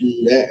let you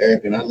do that,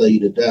 Erica, and I love you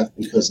to death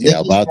because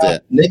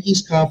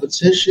Nicki's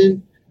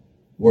competition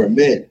were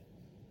men.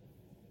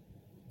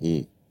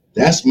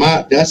 That's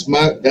my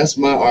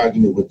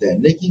argument with that.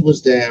 Nicki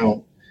was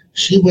down.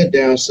 She went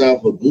down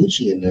south with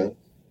Gucci and them,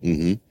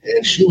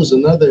 and she was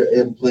another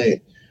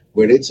implant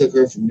where they took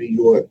her from New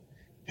York,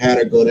 had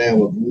her go down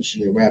with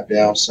Gucci and rap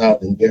down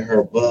south and get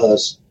her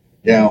buzz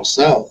down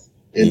south.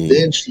 And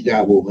then she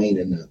got with Wayne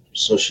and them.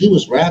 So she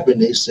was rapping,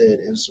 they said,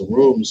 in some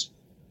rooms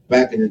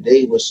back in the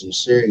day with some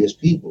serious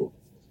people.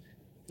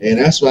 And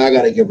that's why I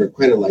got to give her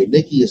credit. Like,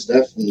 Nicki is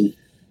definitely,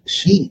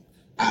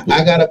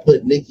 I got to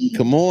put Nicki.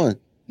 Come on.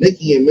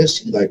 Nicki and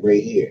Missy, like,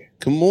 right here.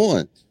 Come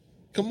on.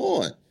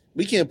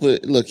 We can't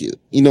look,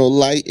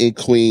 Light and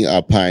Queen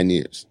are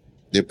pioneers.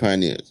 They're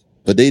pioneers.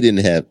 But they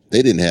didn't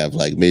have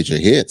like major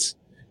hits.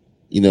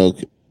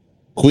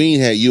 Queen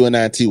had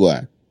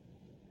UNITY.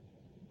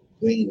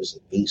 Queen was a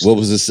beast. What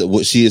was this?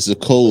 She is a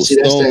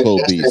stone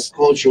cold beast. That's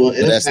cultural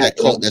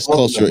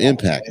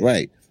impact,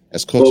 right?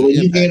 That's cultural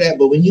impact.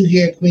 But when you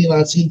hear Queen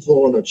Latifah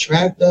on a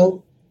track,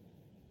 though,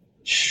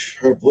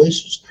 her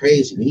voice was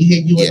crazy. When you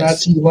hear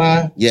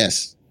UNITY,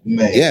 yes,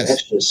 man,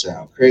 that just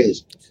sound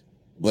crazy.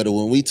 But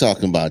when we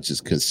talking about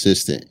just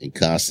consistent and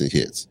constant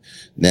hits,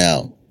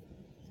 now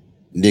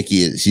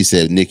she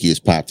said Nicki is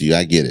pop to you.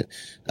 I get it.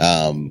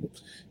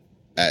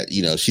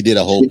 She did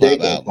a whole pop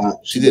album.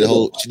 She did a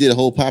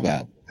whole pop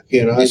album.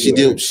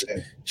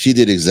 She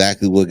did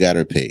exactly what got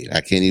her paid.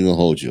 I can't even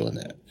hold you on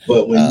that.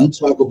 But when you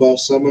talk about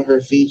some of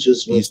her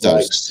features with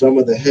some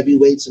of the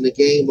heavyweights in the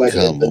game, like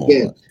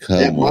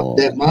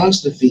that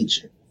monster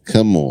feature.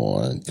 Come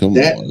on.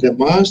 The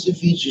monster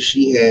feature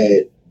she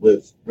had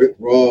with Rick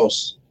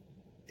Ross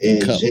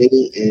and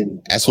Jay,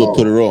 and that's what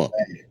put her on.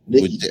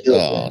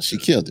 She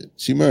killed it.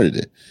 She murdered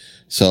it.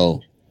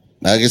 So,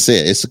 like I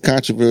said, it's a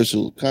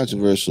controversial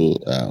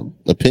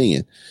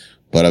opinion.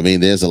 But I mean,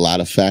 there's a lot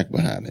of fact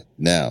behind it.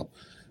 Now,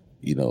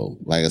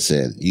 like I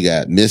said, you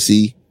got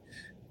Missy.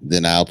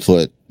 Then I'll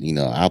put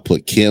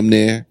Kim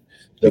there.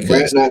 The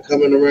Brat not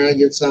coming around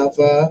your top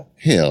 5?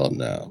 Hell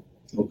no.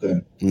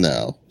 Okay.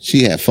 No.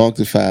 She had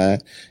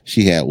Functified.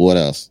 She had what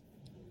else?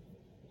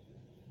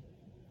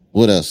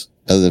 What else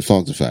other than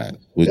Functified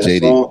with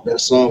JD?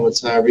 That song with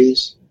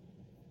Tyrese.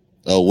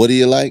 Oh, what do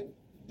you like?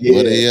 Yeah.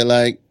 What do you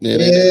like?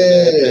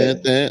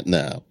 Yeah.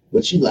 No.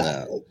 What you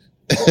like? No.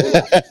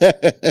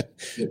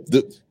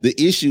 The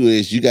issue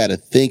is you got to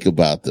think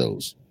about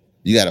those.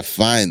 You got to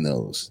find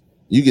those.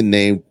 You can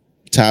name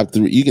top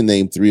 3. You can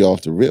name 3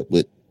 off the rip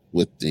with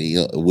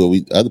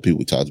the other people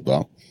we talked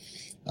about.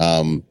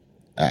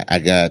 I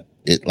got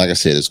it. Like I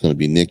said, it's going to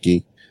be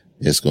Nicki,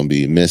 it's going to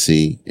be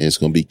Missy, and it's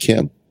going to be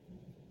Kim.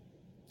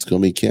 It's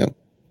going to be Kim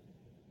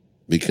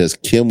because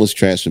Kim was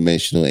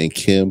transformational and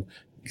Kim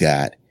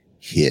got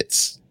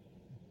hits.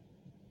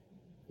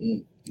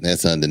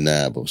 That's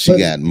undeniable. She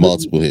got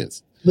multiple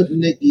hits. Put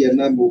Nicki at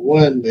number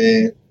 1,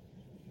 man.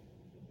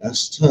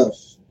 That's tough.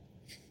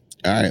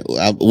 All right.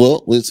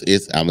 Well,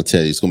 it's I'm gonna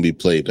tell you, it's gonna be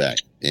playback,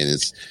 and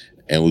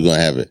we're gonna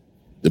have it.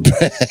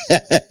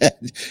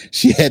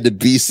 She had the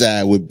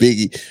B-side with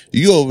Biggie.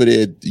 You over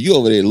there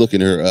looking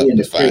her up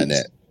to find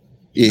that.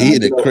 Yeah, he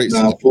in the crazy.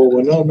 Nah,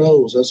 410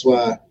 knows. That's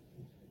why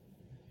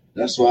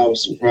I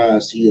was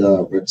surprised he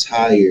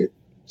retired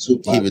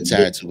Tupac. He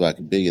retired Tupac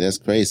and Biggie. That's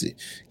crazy.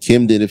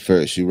 Kim did it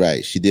first. You're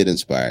right. She did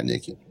inspire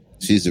Nicki.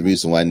 She's the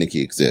reason why Nicki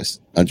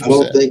exists. 100%. I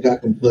don't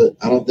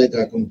think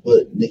I can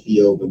put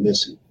Nicki over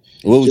Missy.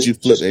 What would you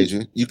flip,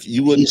 Adrian?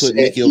 You wouldn't put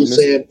Nicki over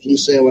Missy?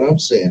 He's saying what I'm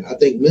saying. I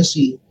think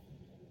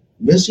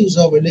Missy's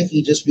over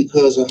Nicki just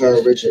because of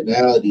her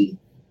originality.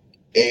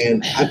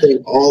 And I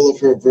think all of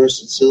her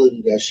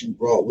versatility that she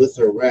brought with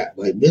her rap,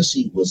 like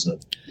Missy's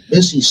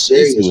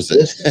serious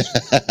business.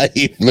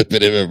 You flip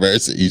it in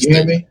reverse. You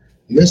hear me?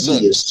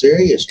 Missy is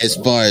serious. As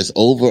far as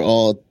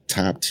overall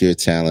top tier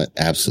talent,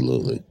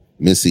 absolutely.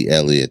 Missy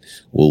Elliott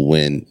will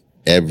win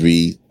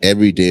every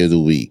day of the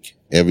week,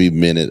 every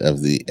minute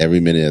of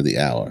the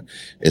hour.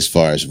 As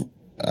far as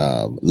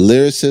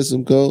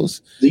lyricism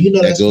goes,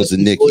 that goes to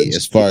Nicki.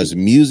 As far as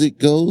music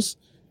goes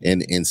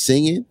and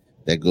singing,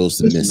 that goes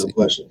to Missy. No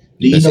question.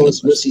 Do you know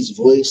it's Missy's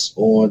voice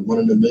on One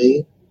in a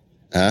Million?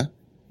 Huh?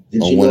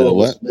 Did you know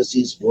what?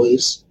 Missy's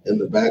voice in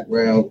the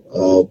background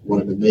of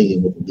One in a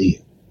Million with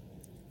Aaliyah?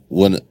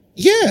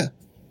 Yeah.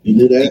 You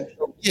knew that?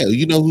 Yeah,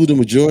 you know who the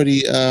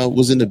majority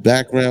was in the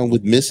background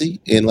with Missy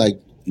in like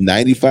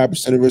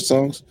 95% of her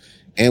songs,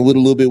 and with a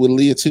little bit with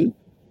Aaliyah too?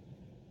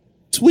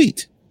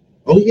 Tweet.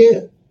 Oh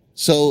yeah.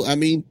 So I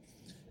mean,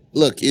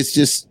 look, it's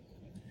just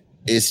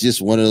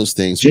one of those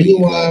things.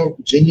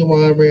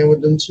 Genuine ran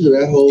with them too.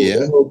 That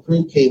whole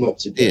crew came up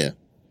together. Yeah.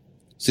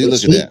 See,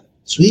 look at that.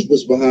 Sweet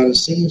was behind the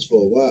scenes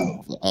for a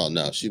while. Oh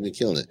no, she's been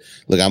killing it.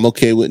 Look, I'm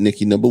okay with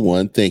Nicki number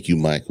 1. Thank you,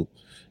 Michael.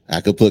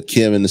 I could put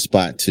Kim in the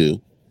spot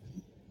too.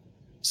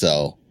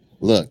 So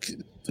look,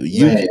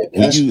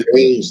 that's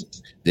crazy.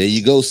 There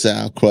you go,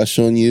 Sal. Crush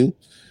on you.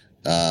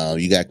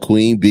 You got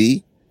Queen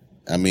B.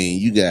 I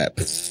mean, you got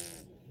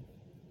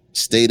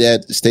Stay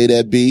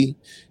That B.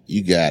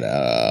 You got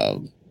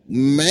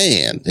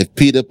man. If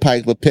Peter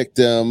Piper picked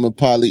them,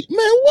 probably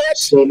what?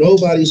 So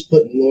nobody's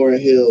putting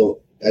Lauryn Hill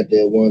at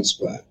their 1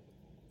 spot.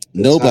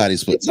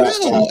 Nobody's putting.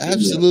 No,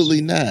 absolutely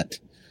not.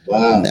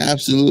 Wow,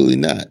 absolutely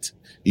not.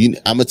 I'm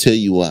gonna tell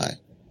you why.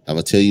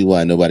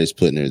 Nobody's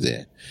putting her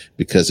there,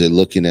 because they're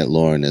looking at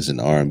Lauryn as an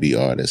R&B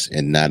artist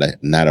and not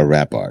a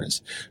rap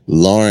artist.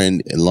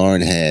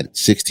 Lauryn had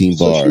 16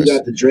 bars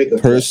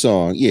per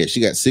song. Yeah,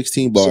 she got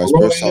 16 bars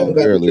per song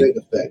early.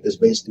 That's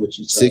basically what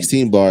you said.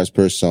 16 bars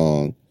per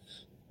song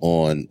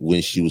on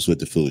when she was with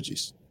the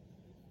Fugees.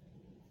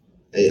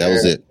 That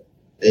was it.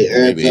 Hey,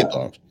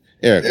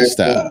 Erica,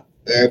 stop.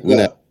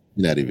 We're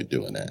not even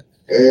doing that.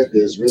 Erica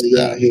is really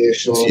out here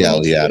showing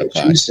off.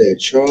 She said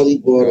Charlie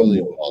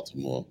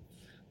Baltimore.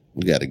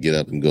 We got to get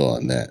up and go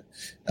on that.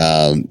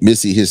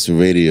 Missy hits the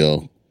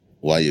radio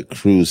while you're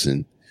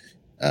cruising,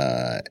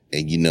 and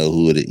you know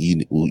who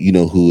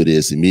it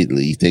is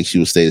immediately. You think she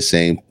will stay the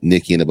same,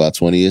 Nicki, in about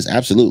 20 years?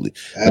 Absolutely.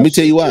 Let me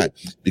tell you why.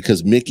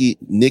 Because Nicki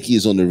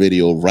is on the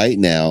radio right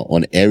now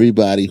on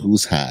Everybody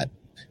Who's Hot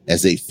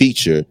as a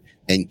feature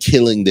and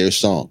killing their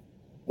song.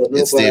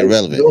 And staying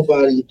relevant.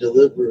 Nobody's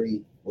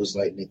delivery was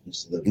like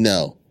Nicki's delivery.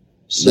 No,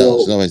 it's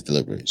nobody's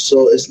delivery.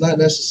 So it's not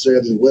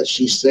necessarily what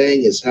she's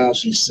saying, it's how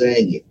she's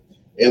saying it.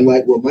 And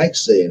like what Mike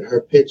said,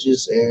 her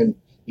pitches and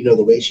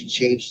the way she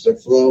changes her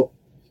flow.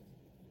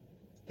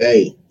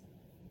 Hey,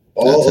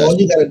 all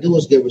you gotta do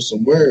is give her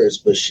some words,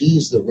 but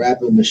she's the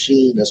rapping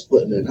machine that's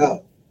putting it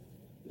out.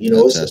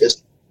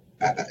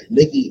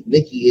 Nicki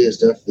is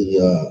definitely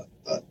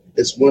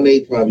it's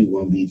 1A, probably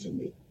 1B for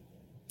me.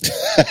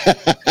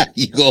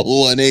 You go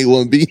 1A,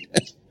 1B.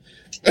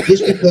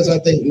 Just because I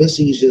think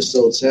Missy's just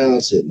so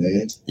talented,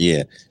 man.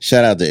 Yeah.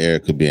 Shout out to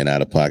Erica being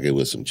out of pocket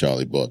with some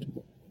Charlie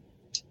Baltimore.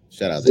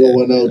 Shout out to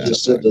 410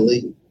 just said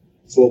delete.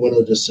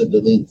 410 just sent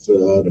the link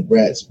for the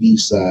Bratz B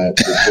side.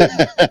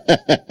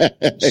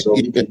 So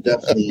we can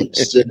definitely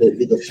send it.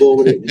 We can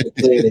forward it. We can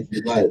play it if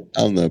you like.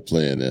 I'm not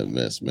playing that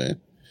mess, man.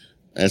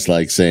 That's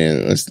like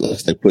saying it's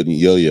like putting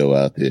Yo-Yo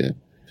out there,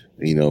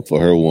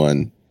 for her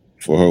one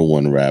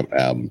rap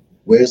album.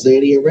 Where's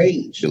Lady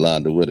Rage?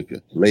 Yolanda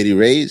Whitaker. Lady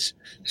Rage,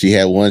 she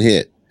had one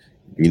hit,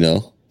 A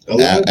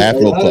lot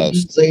of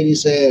these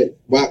ladies had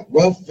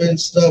rough and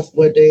stuff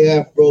with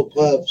their Afro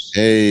puffs.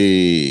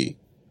 Hey,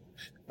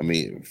 I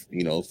mean,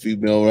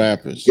 female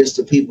rappers. Gets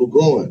the people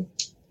going.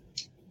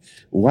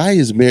 Why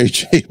is Mary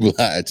J.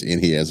 Blige in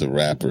here as a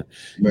rapper?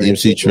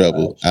 MC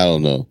Trouble. I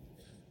don't know.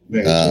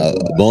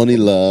 Moni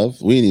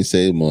Love. We didn't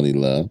say Moni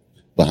Love.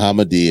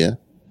 Bahamadia.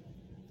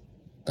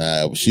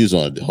 She was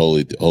on a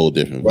whole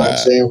different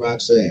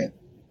vibe.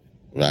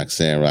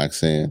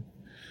 Roxanne.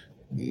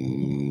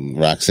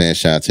 Roxanne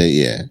Shante,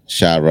 yeah.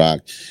 Shy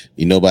Rock.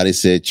 Nobody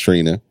said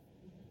Trina.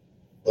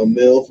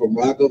 Emil from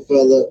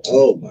Rockefeller.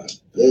 Oh my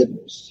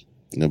goodness.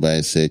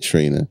 Nobody said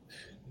Trina.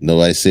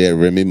 Nobody said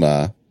Remy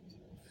Ma.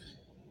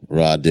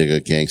 Rod Digger,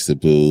 Gangsta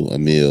Boo,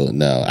 Emil.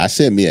 No, I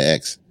said Mia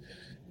X.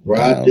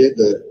 Rod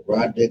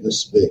Digger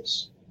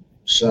spits.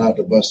 Shout out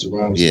to Busta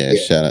Rhymes. Yeah,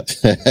 shout out.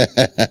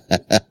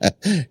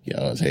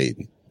 Y'all was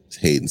hating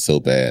so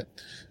bad.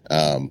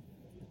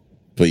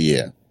 But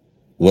yeah,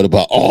 what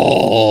about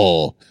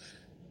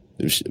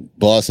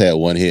Boss had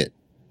one hit,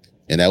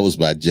 and that was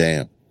my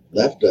jam.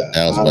 Left Eye.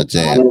 That was my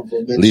jam.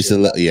 Lisa,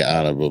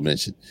 honorable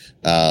mention.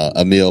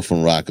 Emil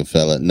from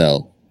Rockefeller.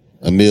 No,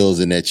 Emil's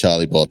in that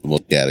Charlie Baltimore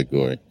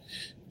category.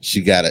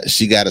 She got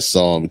a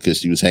song because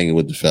she was hanging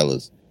with the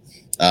fellas.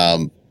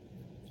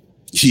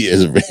 She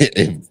is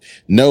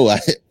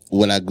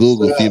when I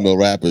Google female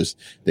rappers,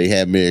 they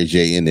have Mary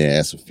J in there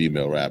as a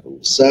female rapper.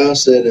 Sal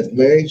said if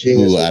Mary J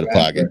is out of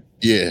pocket,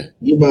 yeah,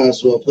 you might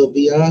as well put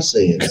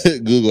Beyonce in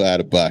it. Google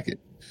out of pocket.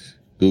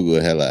 Google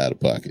hella out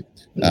of pocket.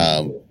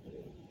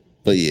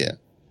 But yeah,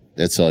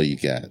 that's all you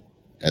got.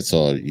 That's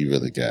all you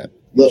really got.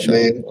 Look,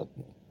 man,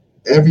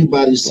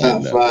 everybody's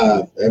top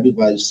five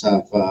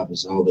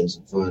is always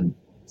a fun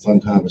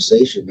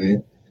conversation,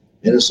 man.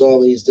 And it's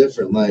always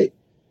different. Like,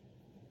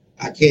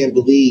 I can't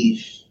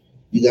believe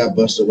you got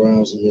Busta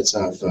Rhymes in your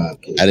top five.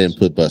 I didn't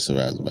put Busta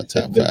Rhymes in my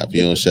top five.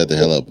 You don't shut the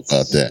hell up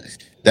about that.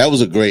 That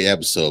was a great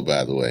episode,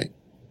 by the way.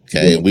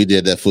 Okay, and we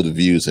did that for the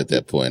views at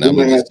that point. I'm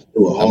gonna just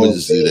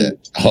do that.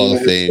 Hall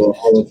of Fame.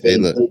 Hey,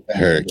 look,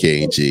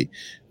 Hurricane G.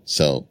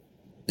 So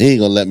he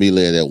ain't gonna let me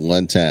live that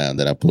one time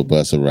that I put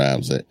Busta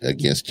Rhymes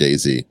against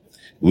Jay-Z.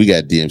 We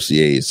got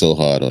DMCA so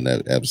hard on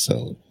that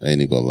episode. I ain't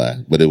even gonna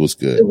lie, but it was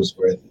good. It was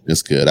great.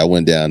 It's good. I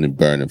went down in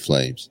burning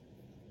flames.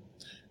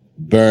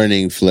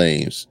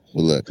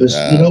 Well, look, because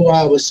you know why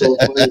I was so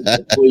funny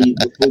before you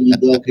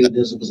go, K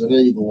Dizzle, because I know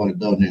you're gonna want to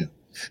go now.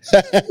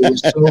 It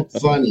was so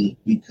funny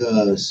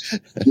because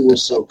you were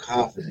so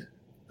confident.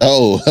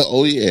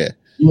 Oh yeah.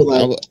 You were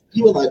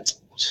like,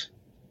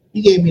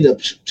 you gave me the.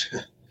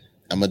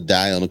 I'm gonna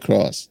die on the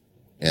cross,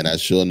 and I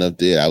sure enough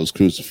did. I was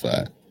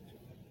crucified.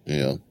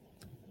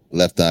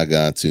 Left Eye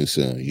gone too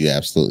soon. You're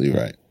absolutely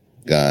right.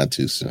 Gone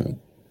too soon.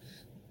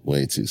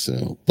 Way too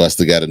soon.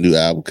 Busta got a new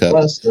album cover.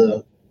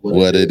 Busta.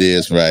 What it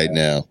is right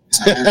now.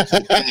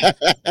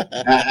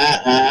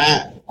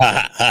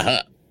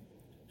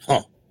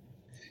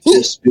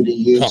 This be the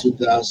year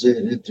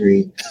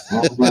 2003.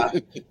 All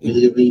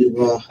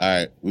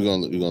right, we're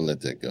gonna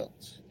let that go.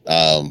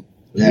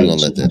 We're gonna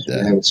let that die.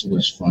 We're having too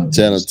much fun.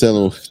 Tell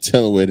them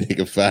where they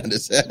can find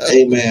us at.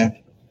 Hey man,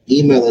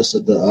 email us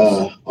at the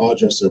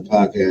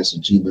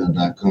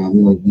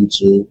alldressedupodcast@gmail.com. We're on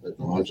YouTube at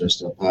the All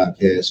Dressed Up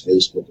Podcast,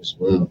 Facebook as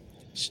well.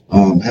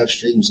 Have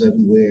streams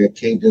everywhere.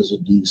 K Dizzle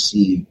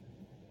DC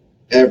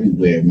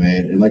everywhere,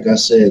 man. And like I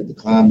said, the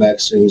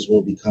Climax series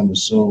will be coming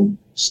soon.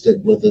 Stick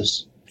with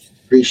us.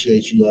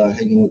 Appreciate you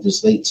hanging with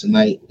us late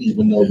tonight,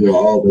 even though we're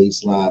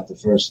always live the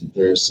first and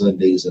third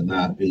Sundays at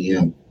 9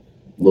 p.m.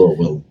 Lord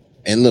willing.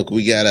 And look,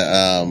 we got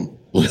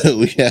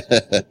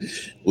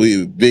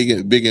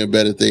bigger and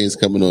better things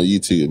coming on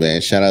YouTube, man.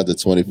 Shout out to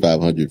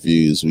 2,500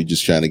 views. We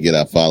just trying to get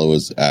our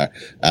followers, our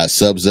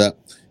subs up.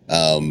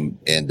 And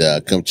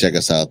come check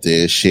us out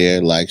there.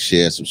 Share,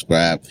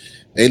 subscribe.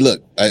 Hey,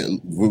 look,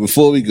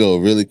 before we go,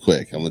 really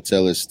quick, I'm gonna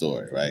tell this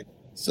story, right?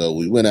 So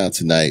we went out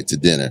tonight to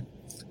dinner.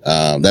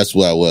 That's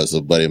where I was.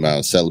 A buddy of mine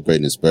was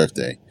celebrating his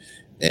birthday,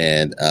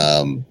 and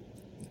at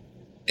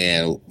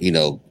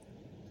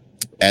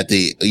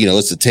the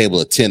it's a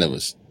table of 10 of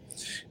us,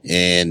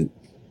 and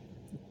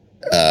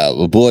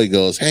a boy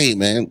goes, "Hey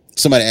man,"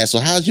 somebody asked, "So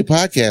how's your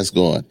podcast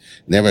going?"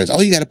 And everybody's,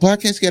 "Oh, you got a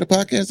podcast? You got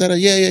a podcast?"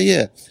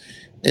 Yeah.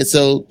 And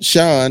so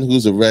Sean,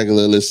 who's a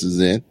regular, listens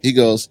in. He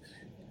goes,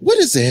 "What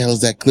is the hell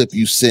is that clip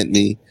you sent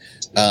me?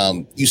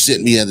 You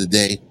sent me the other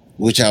day,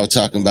 which I was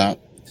talking about."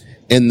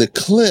 And the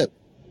clip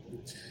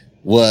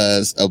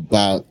was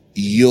about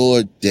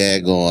your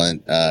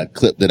daggone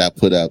clip that I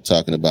put up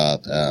talking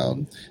about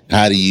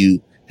how do you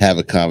have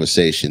a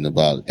conversation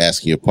about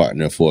asking your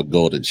partner for a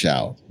golden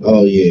shower.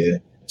 Oh, yeah.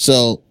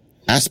 So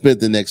I spent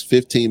the next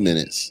 15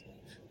 minutes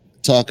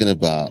talking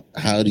about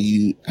how do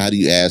you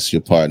ask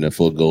your partner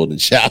for a golden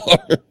shower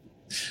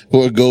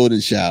for a golden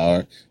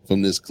shower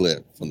from this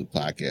clip from the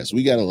podcast.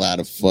 We got a lot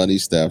of funny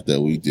stuff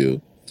that we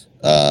do.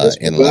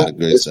 And a lot of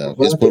great stuff.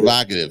 It's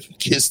provocative.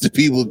 Gets the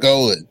people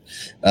going.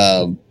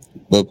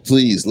 But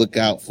please look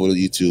out for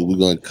YouTube. We're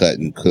going to cut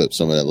and clip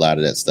a lot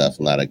of that stuff,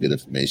 a lot of good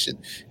information.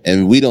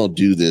 And we don't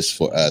do this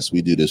for us.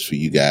 We do this for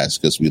you guys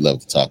because we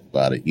love to talk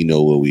about it. You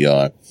know where we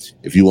are.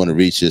 If you want to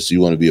reach us, you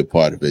want to be a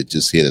part of it,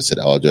 just hit us at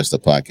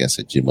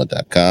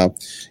alldressedupodcast@gmail.com.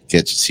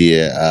 Catch us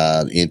here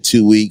in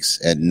 2 weeks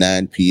at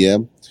 9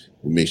 p.m.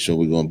 We'll make sure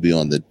we're going to be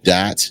on the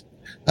dot.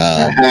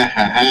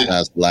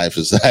 Life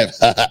is life.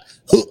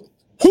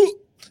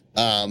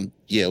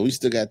 Yeah, we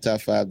still got top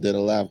 5 dead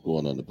alive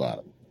going on the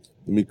bottom.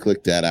 Let me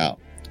click that out.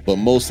 But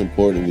most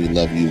importantly, we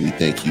love you. We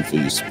thank you for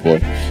your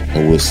support,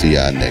 and we'll see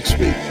y'all next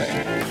week,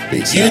 man.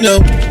 Peace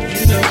out.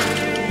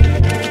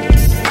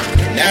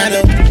 And I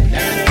know,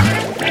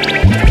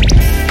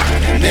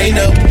 and they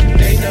know,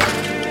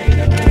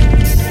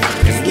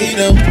 cause we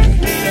know,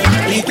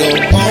 we go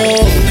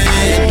all in,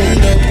 you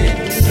know,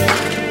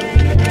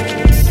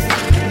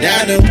 and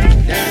I know,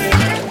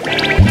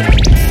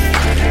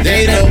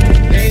 they know,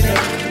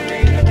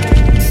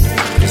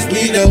 cause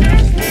we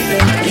know.